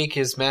Own of the Week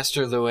is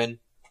Master Luwin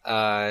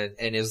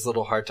and his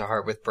little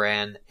heart-to-heart with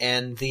Bran,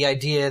 and the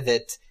idea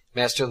that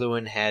Master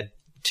Luwin had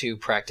to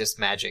practice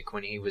magic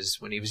when he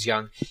was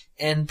young,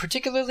 and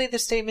particularly the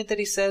statement that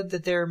he said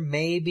that there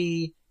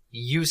maybe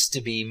used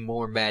to be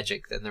more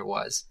magic than there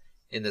was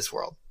in this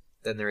world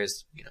than there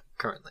is,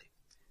 currently.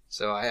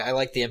 So I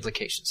like the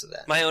implications of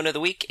that. My Own of the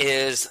Week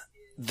is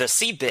the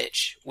Sea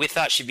Bitch. We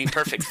thought she'd be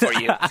perfect for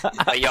you.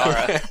 By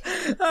Yara.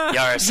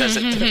 Yara says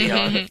it to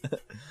me.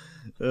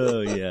 Oh,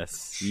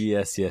 yes.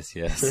 Yes.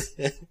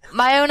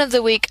 My Own of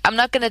the Week, I'm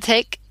not going to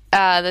take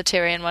the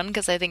Tyrion one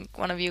because I think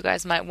one of you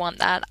guys might want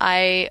that.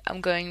 I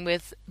am going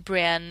with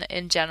Brienne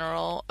in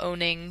general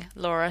owning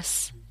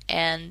Loras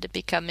and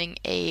becoming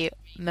a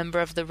member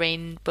of the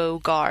Rainbow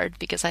Guard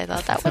because I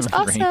thought that was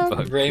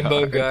awesome.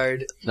 Rainbow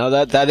Guard. No,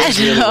 that is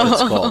really what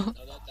it's called.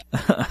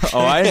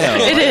 Oh, I know.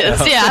 It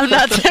is, yeah. I'm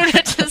not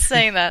just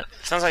saying that.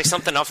 Sounds like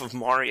something off of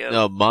Mario.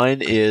 No,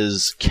 mine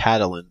is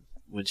Catelyn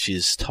when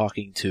she's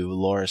talking to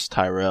Loras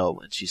Tyrell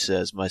and she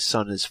says, "My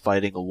son is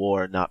fighting a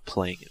war, not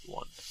playing in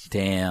one."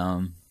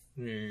 Damn.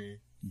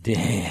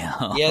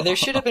 Damn. Yeah, there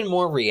should have been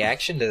more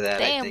reaction to that,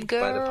 Damn, I think,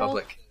 by the girl.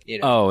 public. You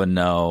know. Oh,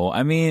 no.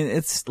 I mean,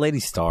 it's Lady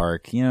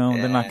Stark. You know,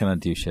 they're not Yeah. going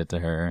to do shit to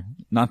her.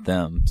 Not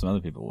them. Some other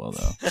people will,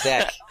 though.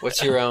 Zach,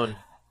 what's your own?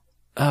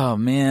 Oh,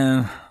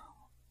 man.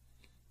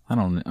 I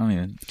don't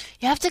even.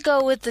 You have to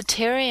go with the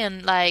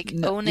Tyrion,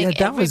 owning Yeah,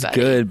 that everybody. was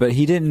good, but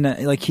he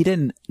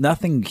didn't,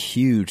 nothing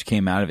huge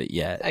came out of it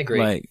yet. I agree.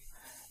 Like,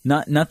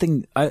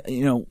 nothing,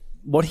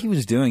 what he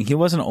was doing, he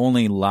wasn't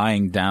only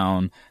lying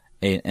down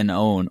an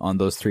own on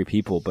those three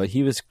people, but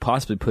he was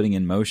possibly putting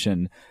in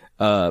motion,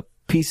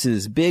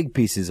 big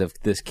pieces of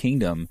this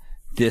kingdom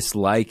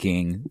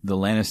disliking the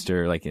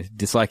Lannister, like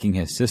disliking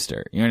his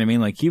sister. You know what I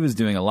mean? Like he was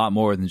doing a lot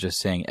more than just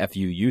saying "F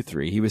you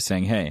three." He was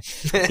saying, "Hey,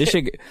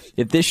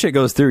 if this shit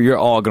goes through, you're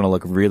all gonna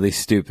look really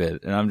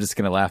stupid, and I'm just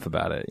gonna laugh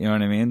about it." You know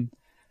what I mean?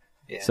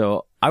 Yeah.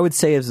 So I would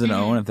say it's an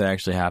own if that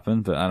actually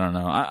happened, but I don't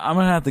know. I'm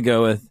gonna have to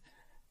go with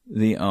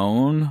the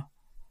own.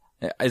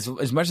 As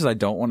much as I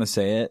don't want to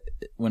say it,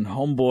 when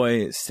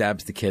Homeboy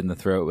stabs the kid in the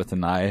throat with a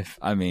knife,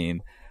 I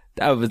mean,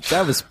 that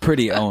was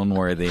pretty own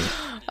worthy.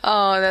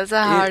 Oh, that's a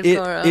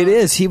hardcore. It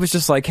is. He was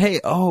just like,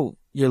 "Hey,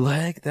 your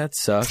leg, that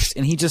sucks,"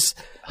 and he just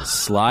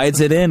slides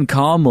it in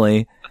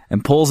calmly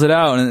and pulls it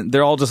out, and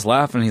they're all just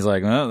laughing. He's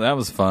like, "Oh, that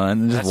was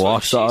fun," and just That's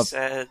walks what she off.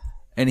 said.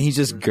 And he's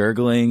just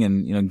gurgling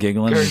and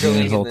giggling and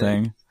doing his whole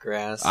thing.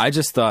 Grass. I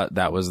just thought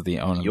that was the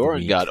own of the Yoren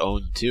week. got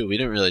owned too. We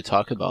didn't really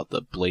talk about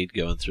the blade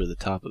going through the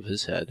top of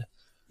his head.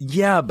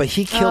 Yeah, but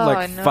he killed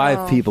Oh, no.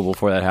 5 people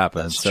before that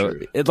happened, That's so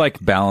true. it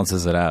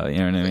balances it out. You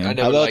know what I mean? I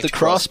know. How about liked the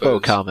crossbow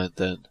crossbows. comment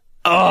then?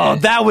 Oh,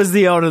 that was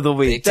the own of the They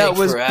week. take That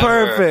was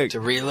forever perfect. to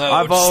reload.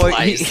 I've always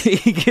slice.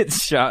 he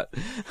gets shot.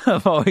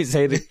 I've always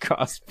hated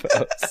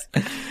crossbows.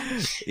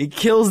 He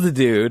kills the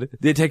dude.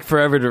 They take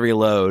forever to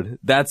reload.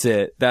 That's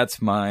it.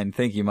 That's mine.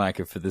 Thank you,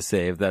 Micah, for the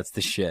save. That's the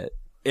shit.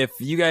 If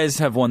you guys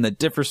have one that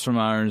differs from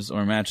ours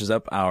or matches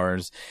up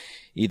ours,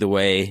 either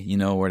way, you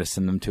know where to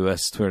send them to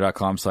us.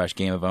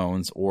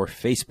 Twitter.com/GameOfOwns or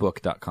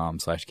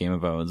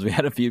Facebook.com/GameOfOwns. We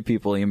had a few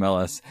people email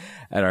us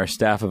at our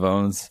staff of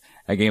owns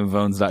at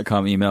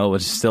GameOfOwns.com email,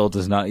 which still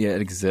does not yet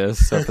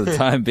exist. So for the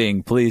time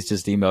being, please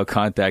just email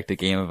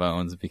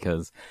contact@GameOfOwns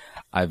because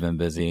I've been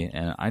busy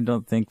and I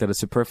don't think that a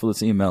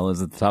superfluous email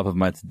is at the top of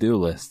my to-do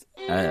list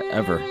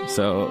ever.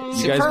 So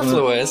you guys wanna-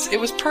 Superfluous. It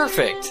was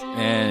perfect.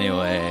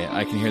 Anyway,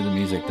 I can hear the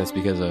music. That's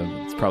because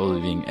it's probably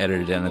being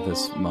edited in at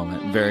this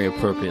moment very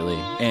appropriately.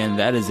 And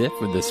that is it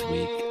for this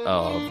week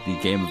of the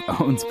Game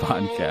of Owns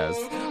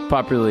podcast,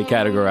 popularly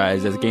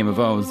categorized as Game of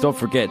Owns. Don't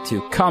forget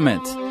to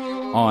comment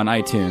on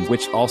iTunes,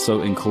 which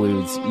also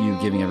includes you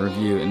giving a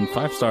review. And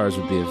 5 stars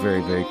would be a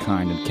very, very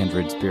kind and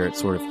kindred spirit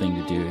sort of thing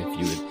to do if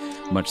you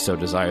would much so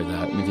desire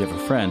that. And if you have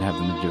a friend, have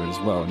them to do it as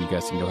well. And you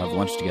guys can go have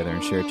lunch together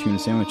and share tuna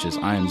sandwiches.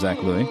 I am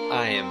Zach Louie.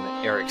 I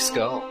am Eric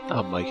Skull.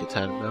 I'm Micah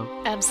Tannenbaum.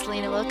 I'm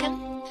Selena Wilkin.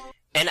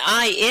 And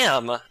I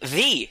am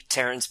the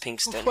Terrence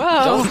Pinkston.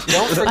 Whoa.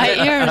 Don't My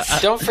ears.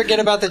 forget. Don't forget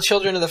about the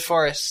children of the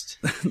forest.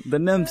 The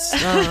nymphs.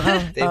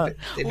 They've been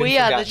We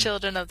are the forgotten.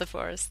 children of the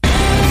forest.